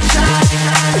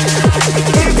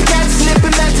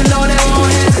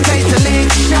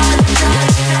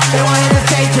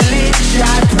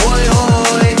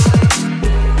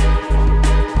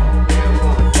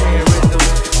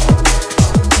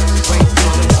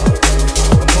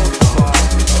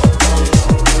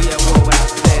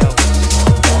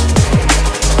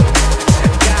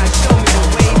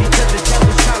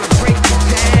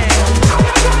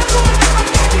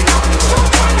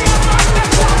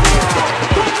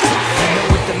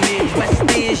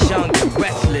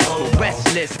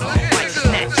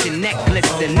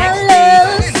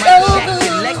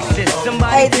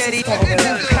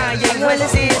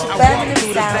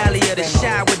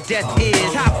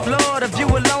top floor, the view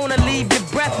alone will leave you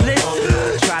breathless.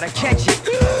 Try to catch it,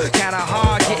 kinda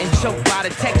hard getting choked by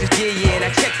the Texas. Yeah, and I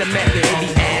check the method. They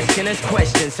be asking us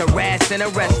questions, harassing,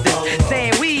 arrest us,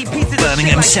 saying we pieces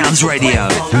Birmingham of shit like Sounds Radio,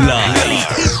 live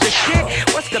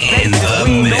What's the in basis? the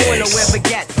We ain't going mix. nowhere but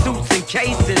got suits and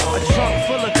cases. A trunk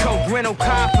full of coke, rental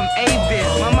car from Avis.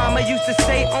 My mama used to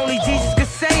say only Jesus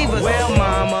could save us. Well,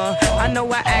 mama, I know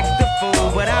I asked the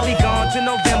fool, but I'll be gone to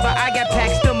November. I got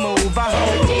packs to move. I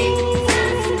hope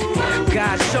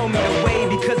God show me the way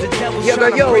because the devil's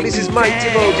trying to Yo, break this is me Mighty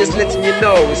down. Mo, just letting you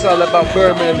know it's all about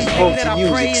Birmingham's multi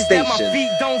music station,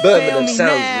 Birmingham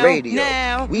Sounds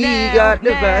Radio. We got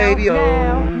the vibe, yo.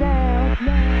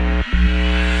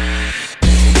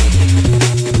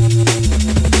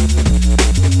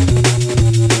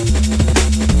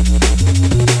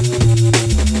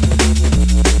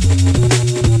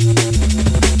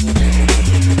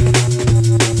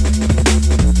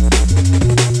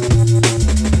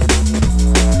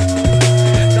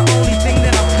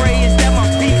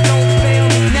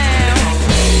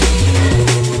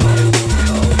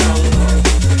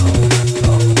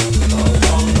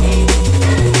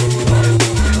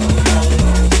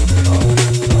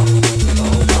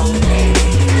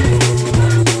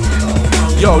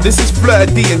 Yo, this is Fleur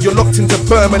D and you're locked into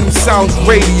Birmingham Sounds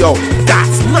Radio.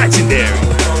 That's legendary.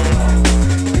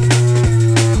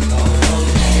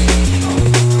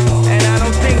 And I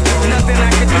don't think there's nothing I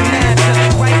can do now to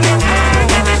right my wrong.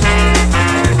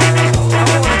 I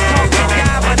wanna talk to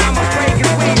God, but I'm afraid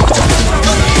 'cause we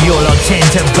You're locked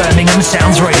into Birmingham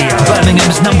Sounds Radio,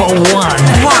 Birmingham's number one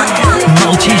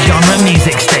multi-genre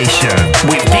music station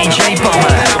with DJ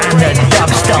Bomber and the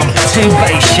Dubstomp 2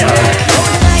 Bass Show.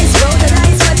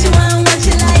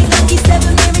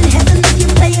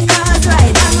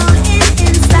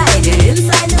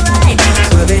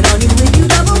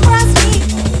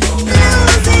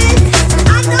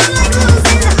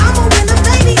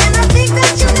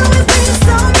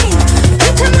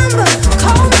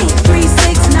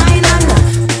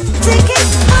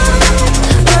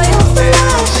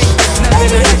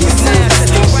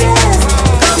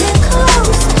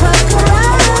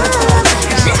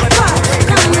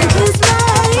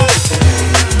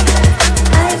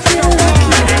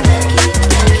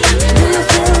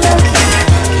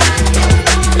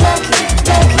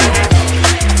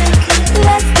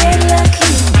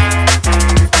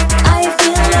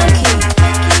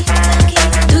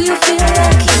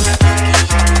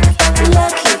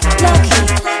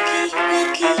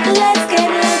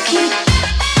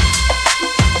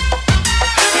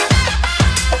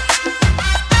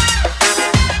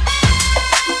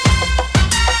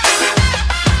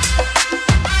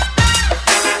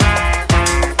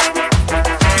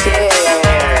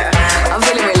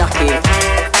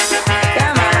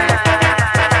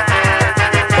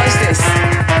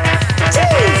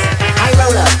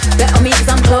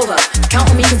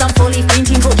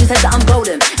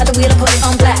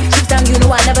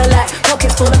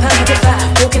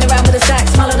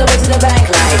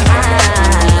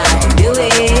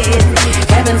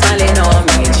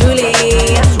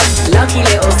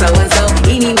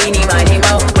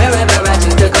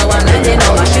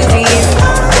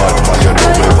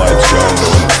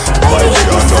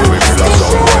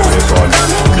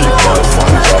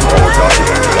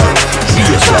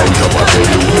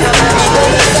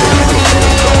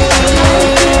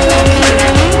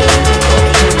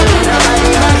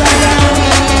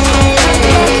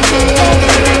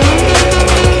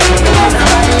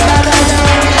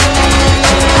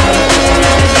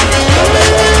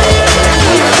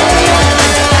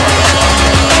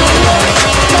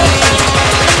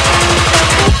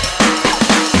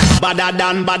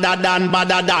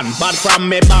 Badder than, bad from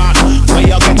me bad. Where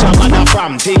you get your badder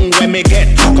from? Thing where me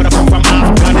get. Coulda come from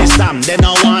Afghanistan. They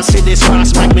no want see this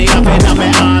cross make me up in my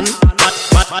hand.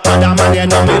 Badder man, you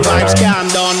know me vibes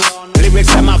can't done.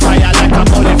 Lyrics them a fire like a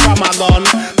bullet from a gun.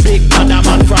 Big badder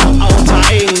man from outer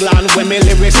England. When me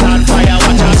lyrics start fire,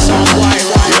 watch out some boy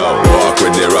run. Yo, walk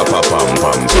with the rapper pam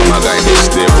pam. Some a guy this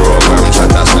the program.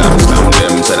 Shut a slam slam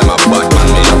them. Say them a bad man,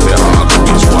 me up a hawk.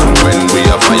 Which one when we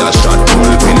a fire shot?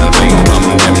 Pull pin and fling from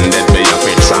them. That me up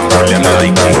it sample them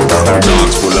like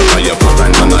dogs full of fire.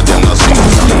 And none of them no sing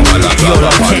song. You're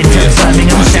locked into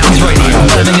Birmingham Sounds Radio,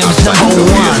 Birmingham's number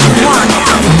one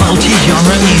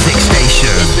multi-genre music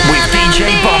station with DJ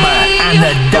Bomber and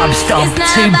the Dubstomp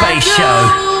 2 Bass Show.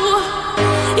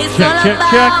 Check.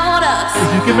 This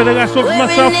is giving a last one for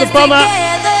myself, the Bomber.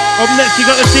 Up next you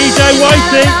got the DJ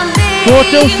Whitey, 4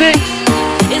 till 6.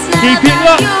 Keep it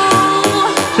locked.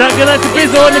 Shout out to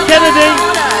Bizzo and the Kennedy.